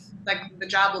tie with, like, the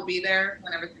job will be there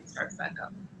when everything starts back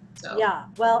up. So Yeah,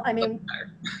 well, I a little mean,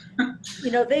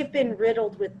 better. they've been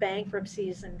riddled with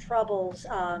bankruptcies and troubles.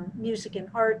 Music and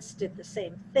Arts did the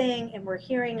same thing, and we're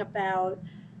hearing about,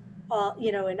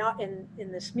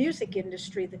 in this music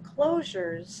industry, the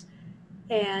closures,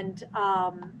 and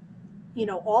I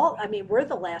mean, we're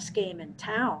the last game in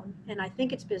town, and I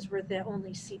think it's because we're the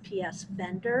only CPS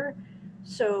vendor,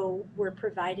 so we're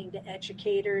providing to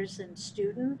educators and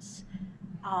students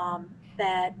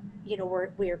that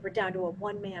we're down to a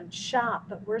one-man shop,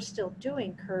 but we're still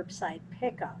doing curbside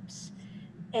pickups.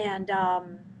 And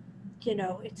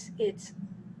it's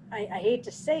I hate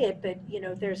to say it, but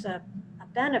there's a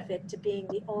benefit to being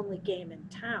the only game in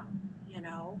town,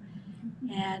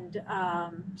 and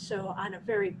so on a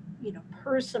very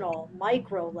personal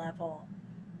micro level,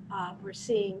 we're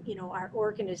seeing our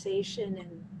organization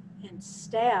and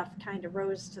staff kind of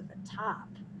rose to the top.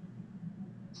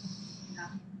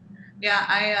 Yeah,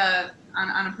 I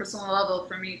on a personal level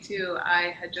for me too,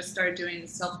 I had just started doing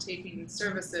self-taping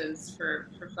services for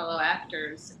fellow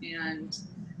actors, and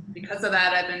because of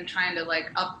that, I've been trying to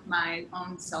like up my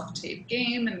own self-tape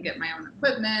game and get my own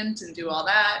equipment and do all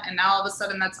that. And now all of a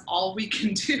sudden, that's all we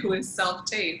can do is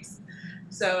self-tapes.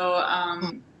 So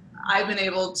I've been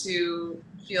able to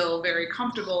feel very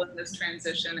comfortable in this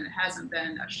transition. It hasn't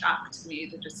been a shock to me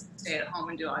to just stay at home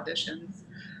and do auditions.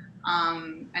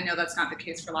 I know that's not the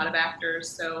case for a lot of actors.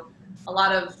 So a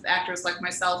lot of actors like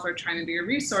myself are trying to be a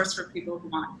resource for people who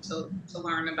want to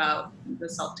learn about the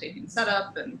self-taping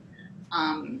setup, and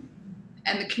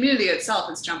the community itself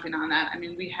is jumping on that. I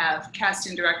mean, we have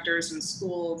casting directors in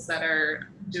schools that are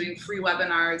doing free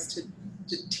webinars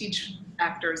to teach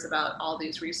actors about all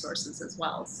these resources as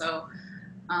well. So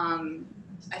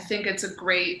I think it's a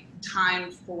great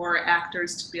time for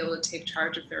actors to be able to take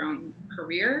charge of their own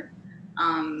career.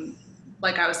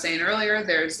 Like I was saying earlier,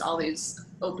 there's all these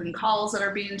open calls that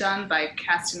are being done by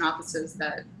casting offices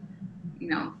that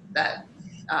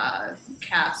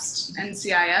cast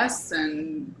NCIS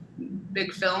and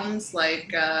big films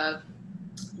like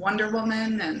Wonder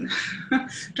Woman, and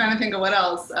trying to think of what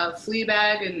else,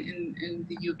 Fleabag in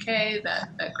the UK,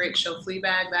 that great show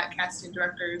Fleabag, that casting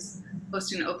directors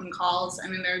hosting open calls. I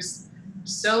mean, there's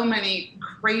so many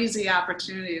crazy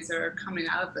opportunities that are coming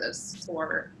out of this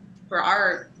for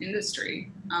our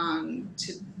industry,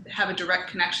 to have a direct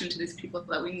connection to these people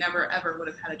that we never ever would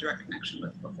have had a direct connection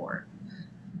with before.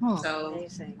 So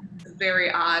Amazing. it's a very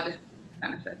odd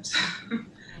benefit.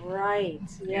 Right.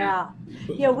 Yeah.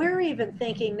 Yeah. We're even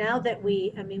thinking now that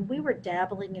we were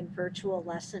dabbling in virtual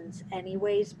lessons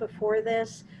anyways before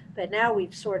this, but now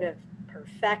we've sort of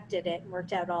perfected it and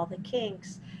worked out all the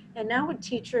kinks. And now a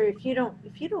teacher, if you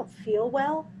don't feel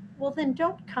well, then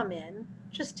don't come in.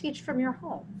 Just teach from your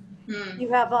home.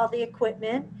 You have all the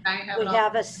equipment. We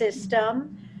have a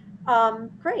system.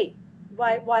 Great.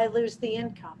 Why lose the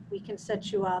income? We can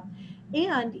set you up.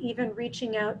 And even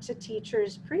reaching out to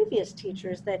previous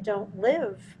teachers that don't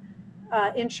live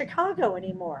in Chicago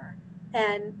anymore,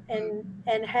 and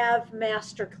have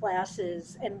master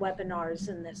classes and webinars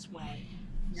in this way.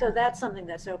 Yeah. So that's something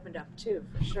that's opened up too,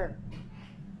 for sure.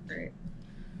 Great.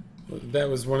 Well, that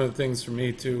was one of the things for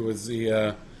me too. Was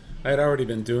I had already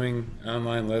been doing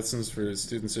online lessons for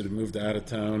students that had moved out of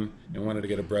town and wanted to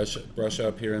get a brush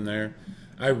up here and there.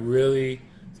 I really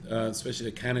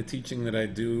especially the kind of teaching that I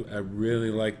do, I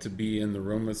really like to be in the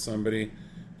room with somebody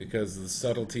because the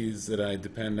subtleties that I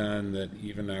depend on that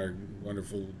even our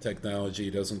wonderful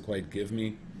technology doesn't quite give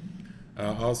me.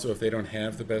 Also, if they don't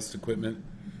have the best equipment,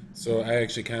 so I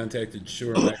actually contacted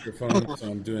Shure Microphone, so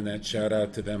I'm doing that shout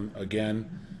out to them again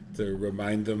to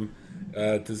remind them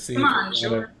to see Come if on, they want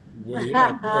sure. to. Well,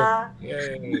 yeah,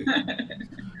 sure. Yay.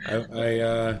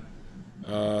 I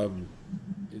um,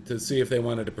 to see if they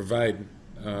wanted to provide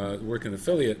work out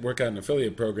an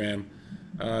affiliate program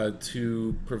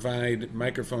to provide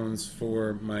microphones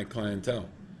for my clientele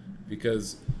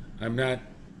because I'm not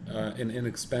an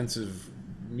inexpensive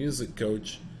music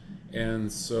coach, and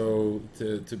so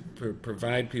to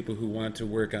provide people who want to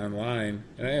work online,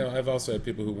 and I've also had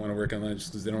people who want to work online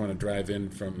just because they don't want to drive in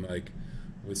from like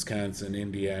Wisconsin,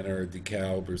 Indiana, or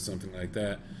DeKalb or something like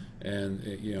that, and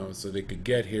so they could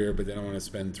get here, but they don't want to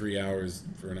spend 3 hours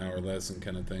for an hour lesson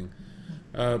kind of thing.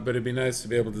 But it'd be nice to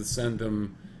be able to send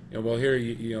them, well, here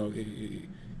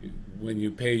when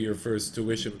you pay your first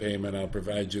tuition payment, I'll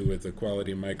provide you with a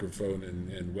quality microphone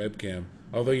and webcam.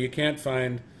 Although you can't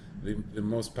find the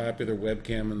most popular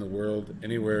webcam in the world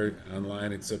anywhere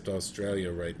online except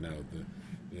Australia right now.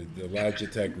 The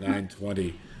Logitech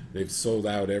 920, they've sold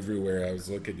out everywhere. I was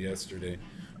looking yesterday.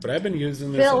 But I've been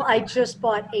using this. Phil, I just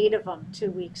bought 8 of them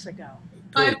 2 weeks ago.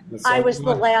 Good. I was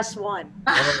the last one.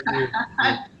 Oh,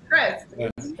 Chris.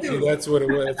 see, that's what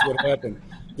that's what happened.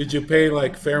 Did you pay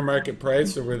like fair market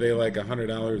price, or were they like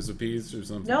 $100 a piece or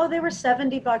something? No, they were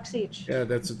 $70 each. Yeah,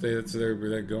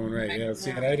 they're going right. Yeah, see,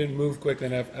 Yeah. and I didn't move quick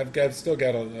enough. I've still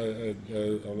got a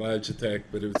Logitech,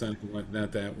 but it was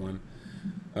not that one.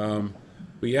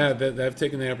 But yeah, I've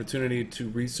taken the opportunity to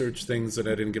research things that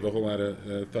I didn't give a whole lot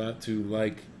of thought to,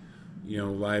 like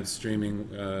live streaming,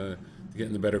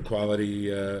 getting the better quality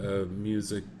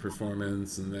music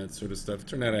performance and that sort of stuff. It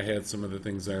turned out I had some of the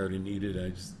things I already needed. I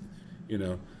just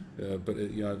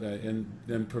and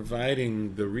then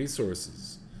providing the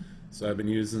resources. So I've been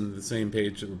using the same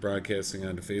page that we're broadcasting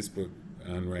onto Facebook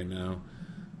on right now.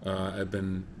 I've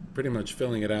been pretty much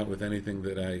filling it out with anything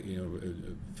that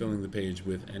filling the page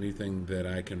with anything that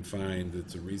I can find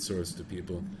that's a resource to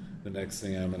people. The next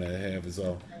thing I'm going to have is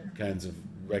all kinds of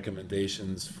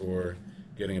recommendations for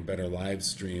getting a better live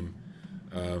stream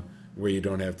where you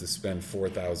don't have to spend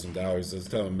 $4,000. I was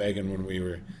telling Megan when we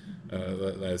were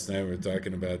last night, we were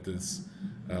talking about this.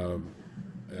 I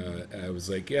was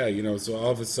like, so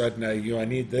all of a sudden I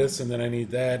need this and then I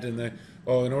need that and then,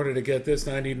 in order to get this,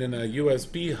 I need a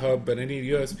USB hub, but I need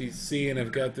USB-C and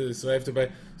I've got this, so I have to buy.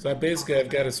 So I've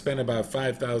got to spend about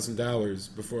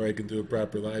 $5,000 before I can do a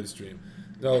proper live stream.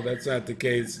 No, that's not the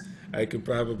case. I could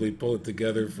probably pull it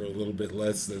together for a little bit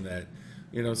less than that.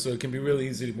 So it can be really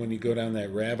easy when you go down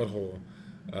that rabbit hole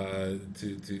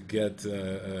to get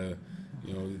the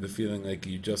feeling like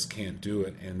you just can't do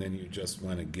it and then you just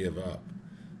want to give up.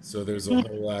 So there's a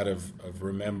whole lot of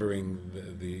remembering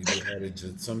the adage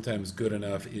that sometimes good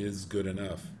enough is good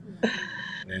enough.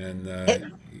 And,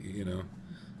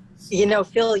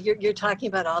 Phil, you're talking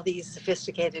about all these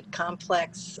sophisticated,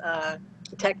 complex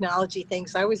technology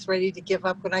things. I was ready to give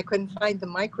up when I couldn't find the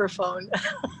microphone.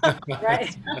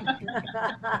 Right.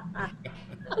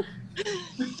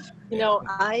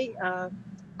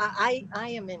 I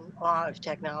am in awe of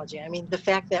technology. I mean, the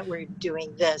fact that we're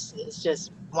doing this is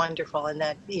just wonderful, and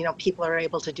that people are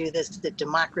able to do this, that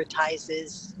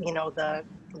democratizes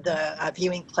the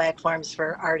viewing platforms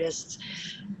for artists.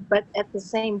 But at the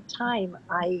same time,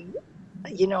 I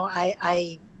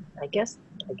guess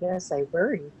I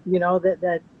worry,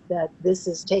 that this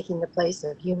is taking the place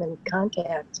of human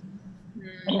contact.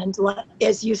 And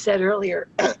as you said earlier,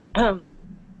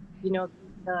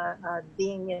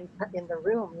 being in the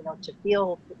room,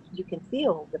 you can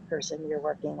feel the person you're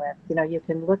working with. You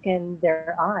can look in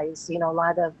their eyes. A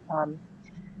lot of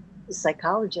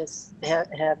psychologists have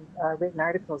written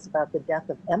articles about the death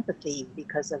of empathy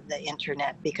because of the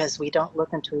internet, because we don't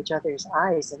look into each other's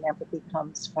eyes, and empathy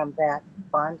comes from that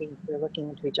bonding through looking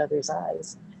into each other's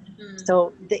eyes.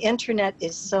 So the internet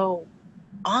is so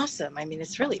awesome. I mean,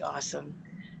 it's really awesome.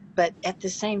 But at the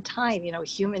same time,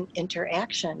 human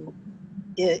interaction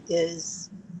it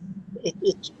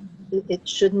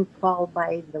shouldn't fall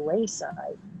by the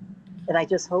wayside, and I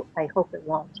hope it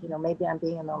won't. Maybe I'm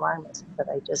being an alarmist, but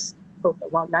I just hope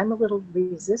it won't. And I'm a little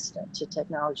resistant to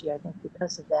technology, I think,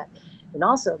 because of that, and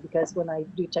also because when I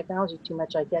do technology too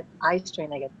much, I get eye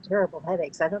strain, I get terrible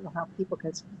headaches. I don't know how people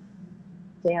can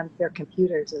stand their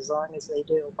computers as long as they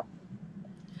do.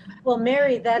 Well,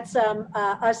 Mary, that's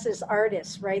us as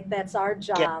artists, right? That's our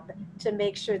Yeah, job to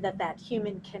make sure that that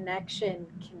human connection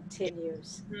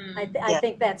continues. Hmm, I yeah,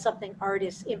 think that's something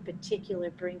artists in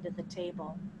particular bring to the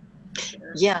table.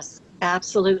 sure. yes,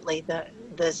 absolutely. The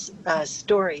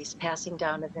stories, passing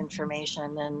down of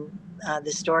information, and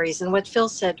the stories, and what Phil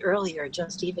said earlier,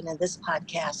 just even in this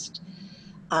podcast,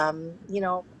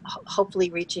 hopefully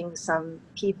reaching some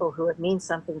people who it means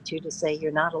something to say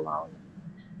you're not alone.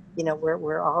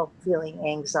 We're all feeling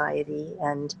anxiety,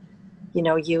 and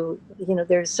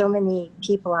there's so many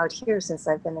people out here. Since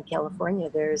I've been in California,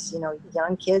 there's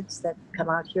young kids that come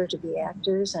out here to be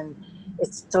actors, and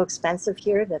it's so expensive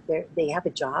here that they have a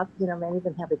job. Many of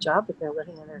them have a job, but they're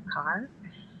living in their car,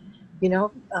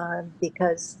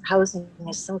 because housing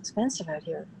is so expensive out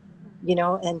here.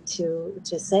 And to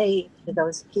say to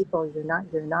those people, you're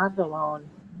not alone,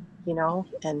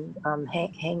 and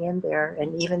hang in there.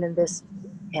 And even in this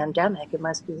pandemic, it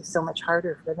must be so much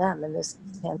harder for them in this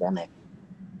pandemic,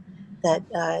 that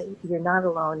you're not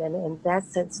alone. And in that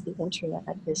sense, the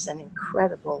internet is an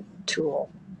incredible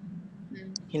tool,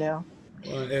 Hmm. you know.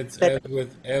 Well, it's But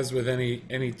as with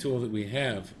any tool that we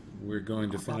have, we're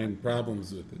going to find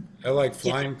problems with it. I like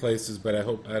yeah, flying places, but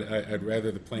I'd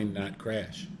rather the plane not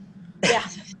crash. Yeah.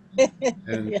 yeah,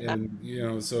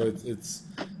 And so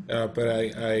but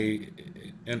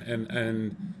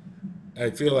and I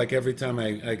feel like every time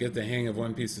I get the hang of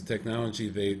one piece of technology,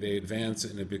 they advance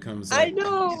it and it becomes I like,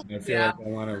 know, I feel Yeah. like I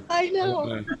I want know.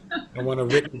 to I want a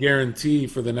written guarantee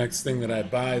for the next thing that I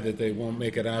buy that they won't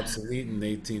make it obsolete in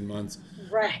 18 months.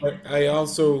 Right. But I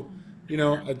also,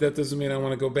 that doesn't mean I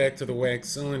want to go back to the wax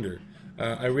cylinder.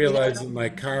 I Yeah, realize that my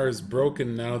car is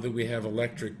broken now that we have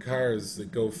electric cars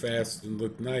that go fast and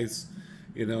look nice,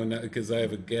 because I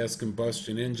have a gas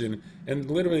combustion engine. And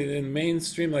literally in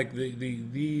mainstream, like the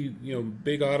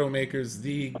big automakers,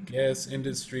 the gas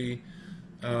industry,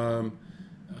 um,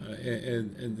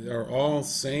 and are all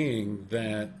saying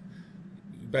that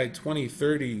by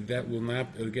 2030 that will not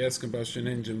a gas combustion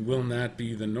engine will not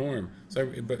be the norm.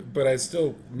 But I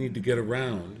still need to get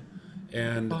around,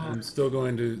 and uh, I'm still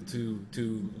going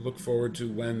to look forward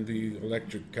to when the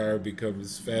electric car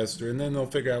becomes faster, and then they'll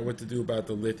figure out what to do about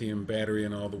the lithium battery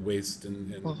and all the waste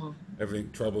and uh,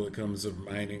 everything trouble that comes of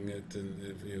mining it, and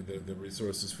the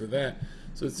resources for that.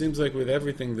 So it seems like with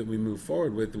everything that we move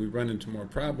forward with, we run into more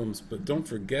problems. But don't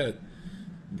forget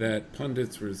that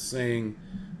pundits were saying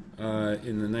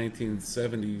in the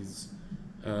 1970s,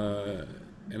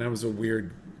 and I was a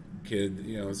weird kid,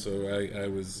 so I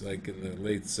was like in the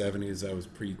late 70s, I was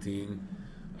preteen.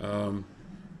 Um,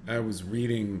 I was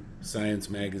reading science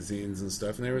magazines and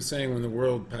stuff, and they were saying when the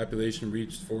world population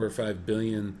reached 4 or 5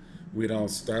 billion, we'd all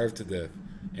starve to death.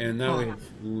 And now we uh, have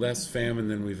less famine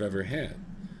than we've ever had.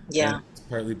 And yeah, it's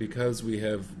partly because we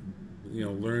have,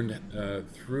 learned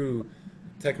through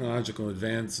technological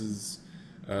advances,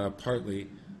 partly,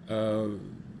 uh,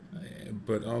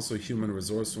 but also human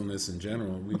resourcefulness in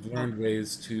general. We've learned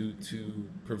ways to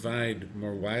provide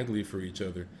more widely for each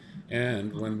other.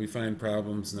 And when we find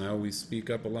problems now, we speak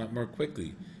up a lot more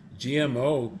quickly.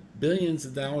 GMO, billions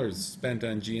of dollars spent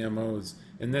on GMOs,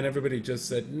 and then everybody just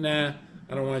said, nah,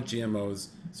 I don't want GMOs.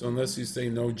 So unless you say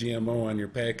no GMO on your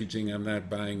packaging, I'm not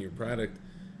buying your product.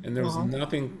 And there was uh,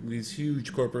 nothing these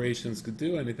huge corporations could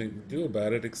do anything to do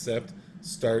about it except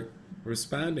start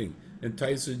responding. And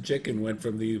Tyson Chicken went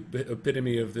from the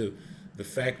epitome of the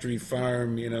factory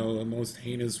farm, the most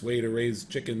heinous way to raise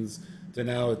chickens, to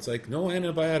now it's like no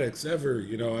antibiotics ever,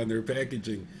 on their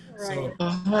packaging. Right. So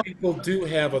uh, people do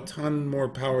have a ton more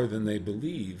power than they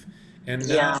believe, and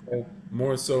now yeah,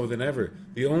 more so than ever.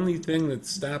 The only thing that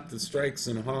stopped the strikes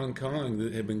in Hong Kong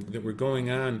that were going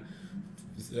on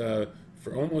uh,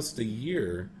 for almost a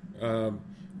year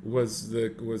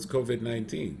was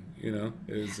COVID-19.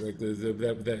 It was like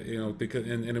that because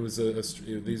and it was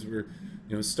these were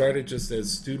started just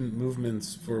as student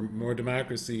movements for more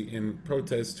democracy in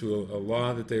protest to a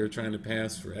law that they were trying to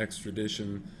pass for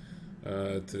extradition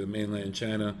to mainland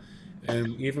China.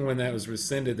 And even when that was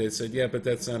rescinded, they said, "Yeah, but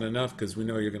that's not enough because we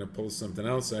know you're going to pull something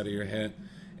else out of your hat."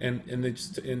 And they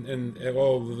just and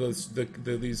all those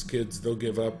these kids, they'll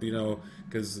give up,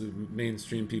 because the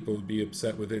mainstream people would be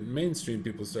upset with it. And mainstream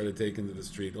people started taking to the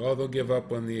street. Oh, they'll give up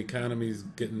when the economy's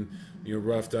getting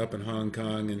roughed up in Hong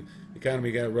Kong, and the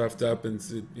economy got roughed up,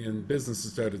 and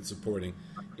businesses started supporting.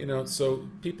 So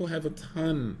people have a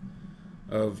ton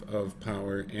of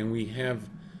power, and we have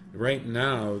right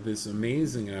now this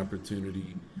amazing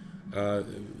opportunity uh,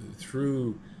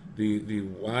 through the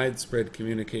widespread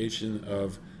communication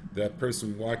of that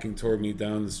person walking toward me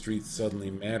down the street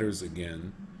suddenly matters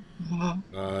again,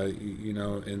 uh,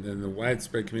 and then the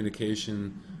widespread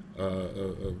communication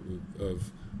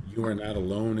of you are not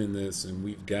alone in this, and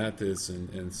we've got this,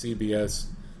 and CBS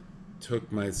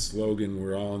took my slogan,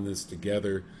 "We're all in this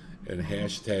together," and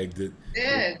hashtagged it.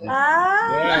 Did.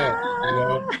 Yeah, you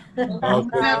know.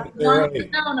 Ah. They're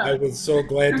right. No, I no. was so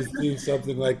glad to see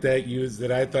something like that used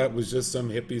that I thought was just some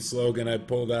hippie slogan I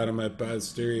pulled out of my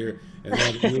posterior and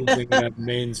then using it on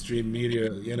mainstream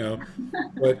media, you know.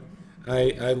 But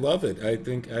I love it. I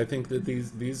think that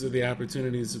these are the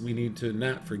opportunities that we need to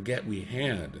not forget we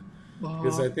had.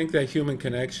 Because I think that human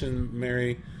connection,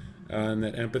 Mary, and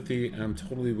that empathy, I'm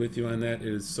totally with you on that. It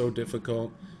is so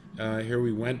difficult. Here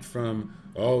we went from,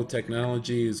 oh,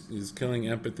 technology is killing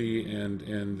empathy,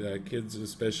 and kids,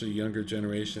 especially younger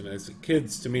generation. I say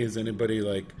kids to me is anybody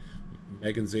like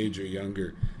Megan's age or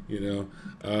younger, you know.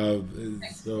 Uh,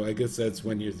 so I guess that's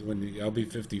I'll be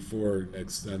 54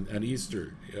 next on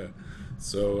Easter. Yeah.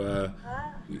 So,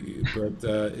 but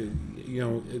you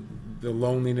know, the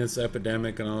loneliness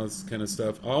epidemic and all this kind of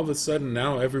stuff. All of a sudden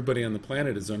now, everybody on the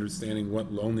planet is understanding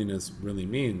what loneliness really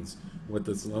means, what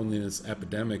this loneliness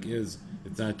epidemic is.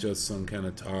 It's not just some kind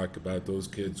of talk about those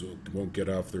kids who won't get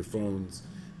off their phones.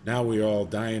 Now we're all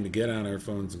dying to get on our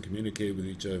phones and communicate with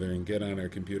each other, and get on our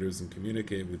computers and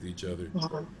communicate with each other.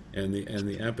 And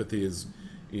the empathy is,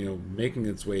 you know, making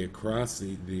its way across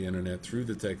the internet through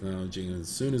the technology. And as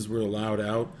soon as we're allowed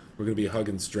out, we're going to be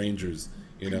hugging strangers,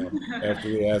 you know, after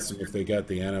we ask them if they got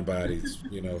the antibodies,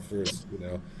 you know, first, you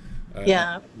know.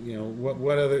 Yeah. You know,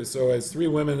 what other, so as three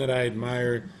women that I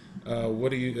admire, what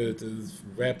do you, to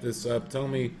wrap this up, tell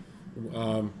me,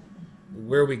 um,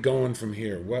 where are we going from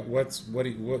here? What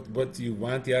do you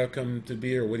want the outcome to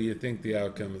be, or what do you think the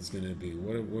outcome is going to be?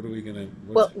 What are we going to,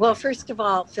 Well, first of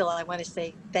all, Phil, I want to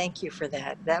say thank you for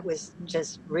that. That was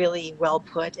just really well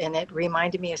put, and it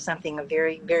reminded me of something a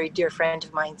very, very dear friend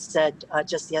of mine said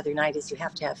just the other night: is you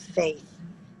have to have faith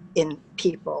in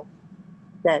people.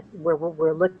 That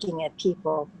we're looking at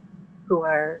people who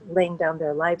are laying down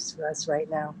their lives for us right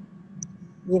now,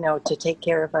 you know, to take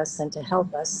care of us and to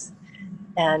help us.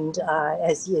 And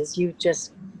as you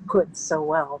just put so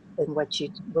well in what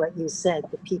you said,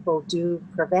 the people do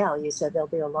prevail. You said there'll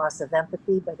be a loss of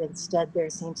empathy, but instead there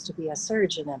seems to be a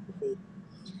surge in empathy,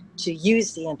 to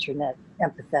use the internet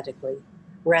empathetically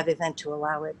rather than to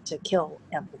allow it to kill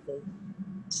empathy.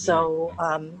 So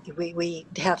we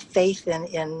have faith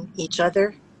in each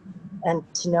other, and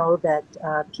to know that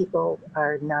people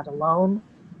are not alone,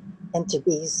 and to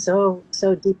be so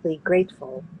deeply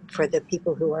grateful for the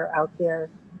people who are out there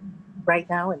right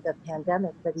now in the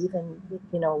pandemic, but even,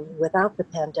 you know, without the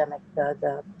pandemic,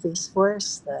 the police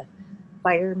force, the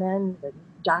firemen, the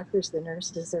doctors, the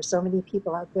nurses, there's so many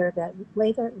people out there that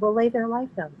will lay their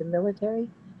life down, the military,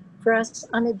 for us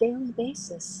on a daily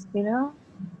basis, you know,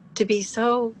 to be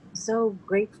so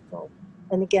grateful,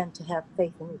 and again to have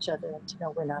faith in each other and to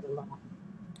know we're not alone.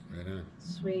 right on.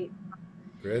 Sweet.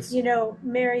 Chris? You know,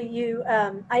 Mary,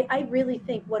 I really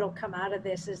think what'll come out of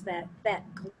this is that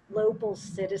global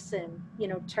citizen, you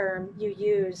know, term you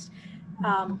used.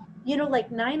 You know, like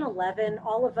 9/11,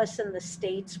 all of us in the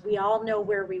States, we all know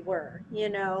where we were. You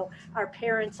know, our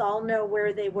parents all know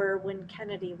where they were when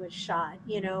Kennedy was shot.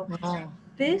 You know, Mhm.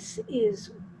 this is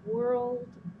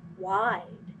worldwide.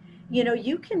 You know,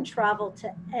 you can travel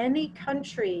to any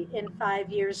country in 5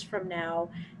 years from now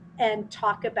and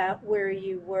talk about where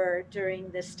you were during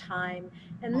this time.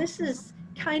 And this is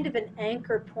kind of an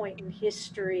anchor point in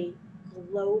history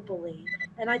globally.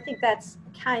 And I think that's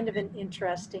kind of an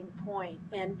interesting point.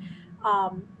 And,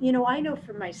 you know, I know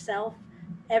for myself,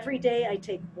 every day I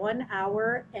take 1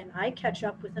 hour and I catch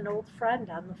up with an old friend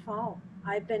on the phone.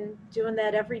 I've been doing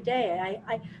that every day.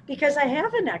 Because I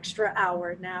have an extra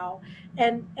hour now.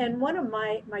 And one of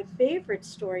my favorite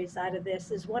stories out of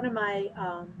this is one of my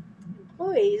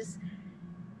employees.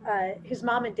 His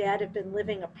mom and dad have been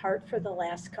living apart for the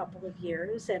last couple of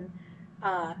years, and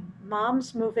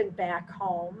mom's moving back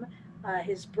home.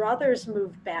 His brother's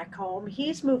moved back home.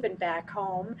 He's moving back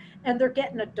home, and they're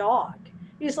getting a dog.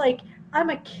 He's like, I'm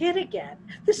a kid again.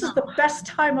 This is the best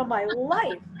time of my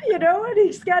life, you know. And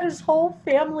he's got his whole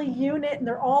family unit, and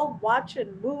they're all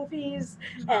watching movies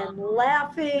and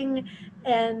laughing,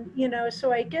 and you know.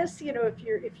 So I guess, you know,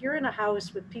 if you're in a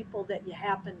house with people that you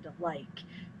happen to like,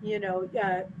 you know,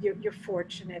 you're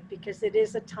fortunate, because it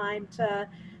is a time to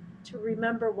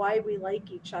remember why we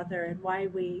like each other and why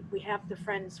we have the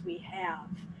friends we have.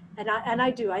 And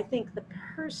I think the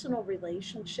personal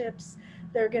relationships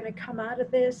that are going to come out of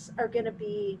this are going to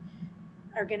be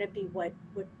what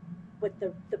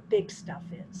the big stuff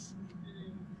is.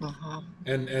 Mhm.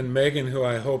 And Megan, who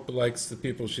I hope likes the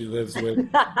people she lives with,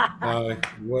 how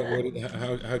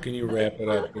can you wrap it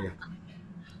up here?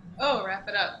 Oh, wrap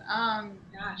it up.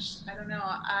 Gosh, I don't know.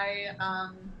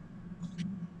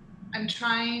 I'm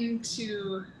trying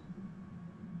to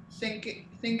think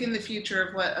in the future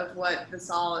of what this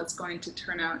all is going to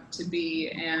turn out to be,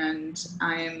 and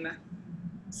I'm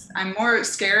more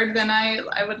scared than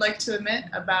I would like to admit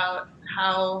about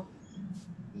how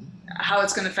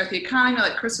it's going to affect the economy.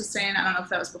 Like Chris was saying, I don't know if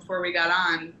that was before we got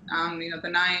on. You know, the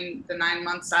 9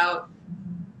 months out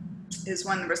is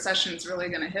when the recession is really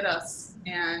going to hit us,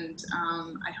 and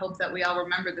I hope that we all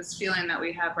remember this feeling that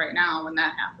we have right now when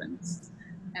that happens,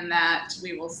 and that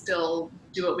we will still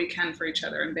do what we can for each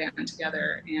other and band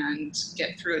together and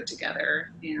get through it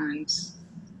together and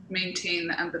maintain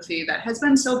the empathy that has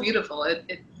been so beautiful.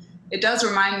 It does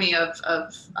remind me of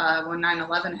when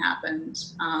 9/11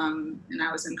 happened, and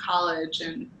I was in college,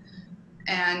 and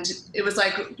it was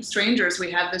like strangers.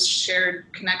 We had this shared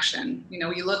connection. You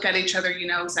know, you look at each other, you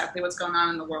know exactly what's going on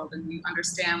in the world, and you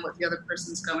understand what the other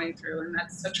person's going through, and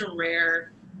that's such a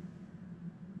rare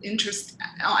interest.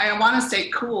 I want to say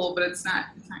cool, but it's not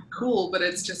cool, but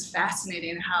it's just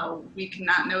fascinating how we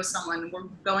cannot know someone, we're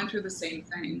going through the same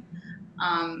thing.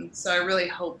 So I really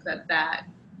hope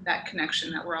that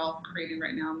connection that we're all creating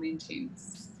right now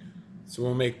maintains. So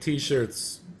we'll make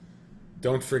T-shirts.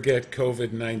 Don't forget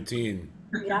COVID-19.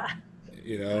 Yeah,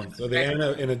 You know, so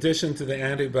in addition to the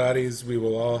antibodies, we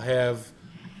will all have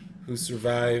who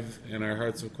survive, and our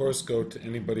hearts, of course, go to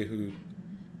anybody who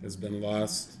has been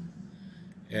lost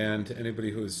and to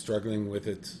anybody who is struggling with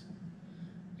it.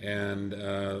 And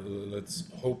let's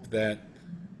hope that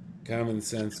common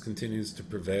sense continues to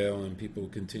prevail and people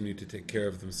continue to take care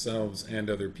of themselves and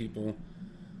other people.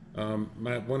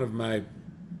 One of my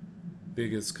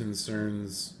biggest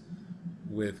concerns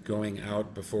with going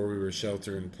out before we were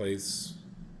shelter in place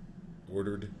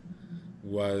ordered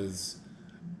was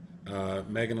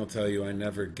Megan will tell you I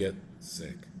never get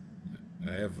sick.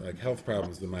 I have like health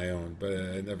problems of my own, but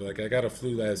I never, like, I got a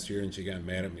flu last year and she got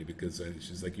mad at me because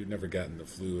she's like, you've never gotten the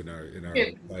flu in our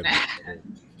life.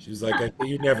 She was like,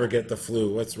 you never get the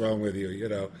flu. What's wrong with you? You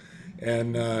know,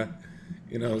 and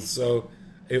you know, so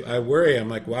I worry. I'm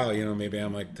like, wow, you know, maybe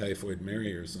I'm like Typhoid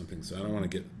Mary or something. So I don't want to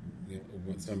get, you know,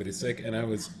 when somebody's sick. And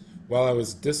while I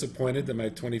was disappointed that my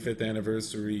 25th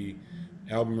anniversary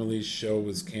album release show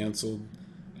was canceled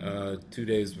 2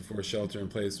 days before shelter in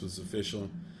place was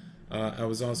official, I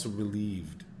was also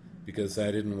relieved because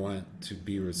I didn't want to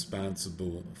be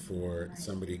responsible for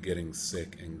somebody getting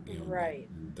sick and, you know, right.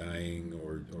 dying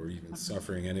or even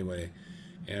suffering anyway.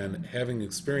 And having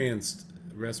experienced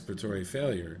respiratory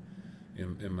failure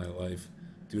in my life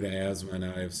due to asthma,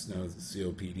 now I have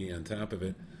COPD on top of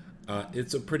it,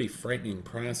 it's a pretty frightening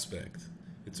prospect.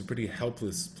 It's a pretty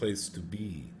helpless place to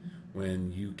be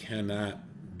when you cannot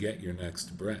get your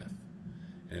next breath.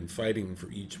 And fighting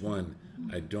for each one,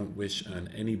 I don't wish on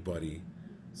anybody.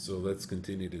 So let's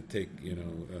continue to take, you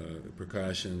know,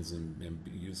 precautions and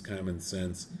use common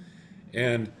sense.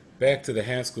 And back to the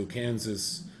Haskell,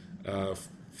 Kansas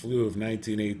flu of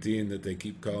 1918 that they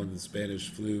keep calling the Spanish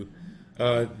flu.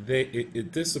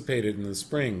 It dissipated in the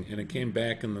spring and it came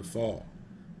back in the fall.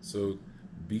 So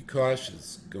be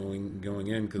cautious going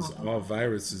in because all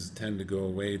viruses tend to go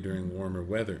away during warmer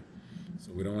weather.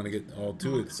 So we don't want to get all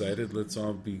too excited. Let's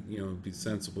all be, you know, be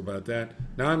sensible about that.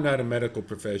 Now, I'm not a medical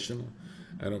professional.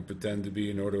 I don't pretend to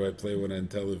be, nor do I play one on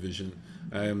television.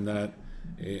 I am not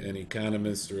an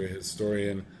economist or a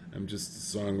historian. I'm just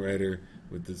a songwriter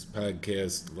with this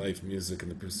podcast, Life Music, and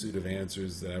the Pursuit of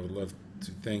Answers, that I would love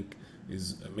to thank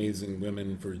these amazing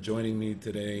women for joining me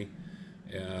today,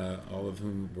 all of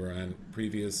whom were on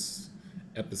previous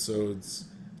episodes.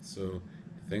 So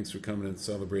thanks for coming and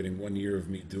celebrating 1 year of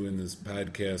me doing this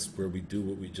podcast where we do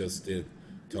what we just did.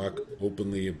 Talk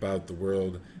openly about the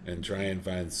world and try and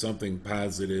find something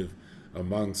positive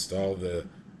amongst all the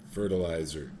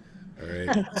fertilizer. All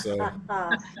right. So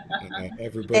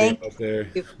everybody out there,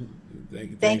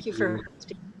 thank you for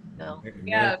hosting, Bill.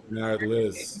 Yeah. Bernard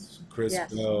Liss, Chris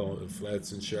Yes. Bell of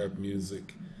Flats and Sharp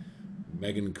Music,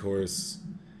 Megan Course,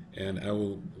 and I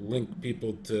will link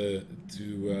people to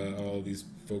all these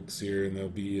folks here, and they'll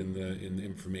be in the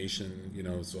information, you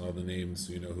know, so all the names,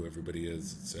 so you know who everybody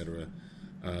is, etc.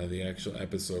 The actual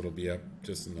episode will be up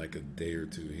just in like a day or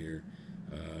two here,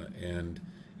 and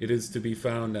it is to be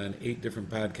found on 8 different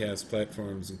podcast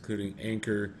platforms, including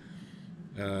Anchor,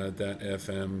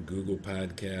 .fm, Google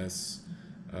Podcasts,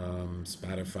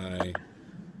 Spotify,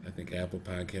 I think Apple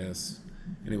Podcasts.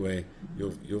 Anyway,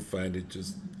 you'll find it.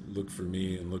 Just look for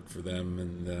me and look for them,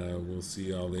 and we'll see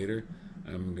y'all later.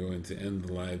 I'm going to end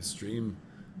the live stream.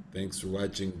 Thanks for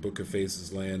watching Book of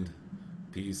Faces Land.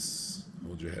 Peace.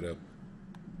 Hold your head up.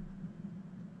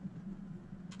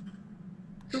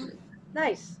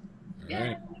 Nice. All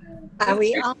right. Are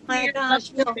we? Great Oh to see my your gosh,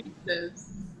 Phil, lovely faces.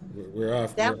 We're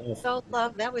off. that We're was off. so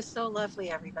love. That was so lovely,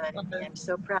 everybody. Love it. I'm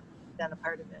so proud to have been a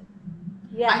part of it.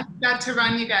 Yeah. I've got to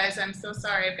run, you guys. I'm so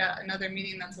sorry. I've got another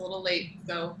meeting that's a little late.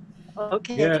 So,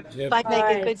 Okay. Yeah, yeah. Bye, All Megan.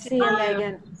 right. Good to See you, see you.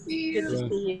 Megan. see Good to you. So,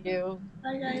 see you.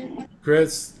 Bye, guys.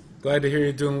 Chris, glad to hear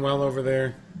you're doing well over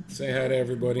there. Say hi to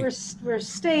everybody. We're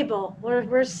stable.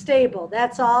 We're stable.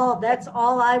 That's all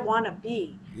I want to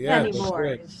be Yeah, that's anymore.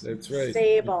 right. Is That's right.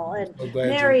 stable. I'm And so glad you.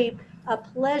 Mary, a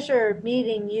pleasure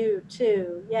meeting you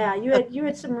too. Yeah, you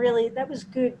had some really, that was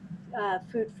good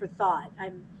food for thought.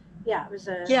 Yeah, it was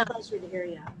a Yeah, pleasure to hear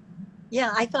you.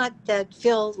 yeah. I thought that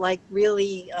Phil like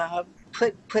really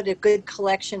put a good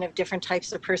collection of different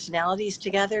types of personalities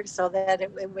together, so that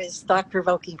it was thought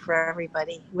provoking for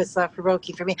everybody. It was thought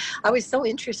provoking for me. I was so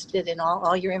interested in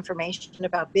all your information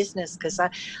about business because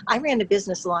I ran a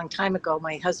business a long time ago.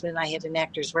 My husband and I had an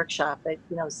actors workshop, but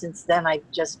since then I've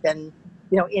just been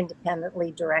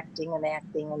independently directing and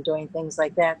acting and doing things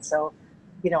like that. So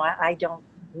I don't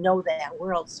know that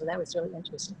world, so that was really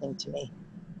interesting to me.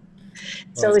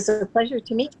 So Well, it's a pleasure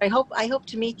to meet you. I hope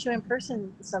to meet you in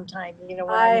person sometime, when I'm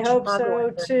I in hope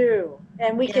Chicago. so too.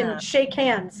 And we can Yeah. shake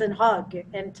hands and hug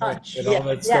and right. touch. And all Yeah.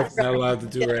 that stuff Yes. we're not allowed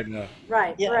to Yeah. do right now.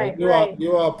 Right, Yeah. Well, right, right.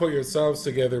 you all put yourselves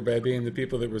together by being the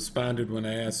people that responded when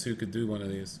I asked who could do one of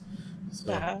these.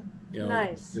 So, Uh-huh.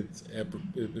 Nice.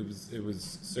 it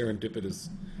was serendipitous.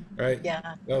 All right.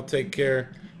 Yeah. Well, take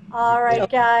care. All right,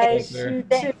 Okay. Take guys, care. you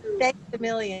too. Thanks a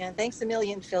million. Thanks a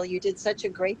million, Phil. You did such a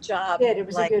great job, Did. It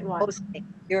was a like good one. hosting.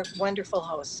 You're a wonderful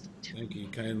host. Thank you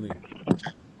kindly.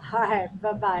 All right,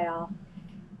 bye-bye all.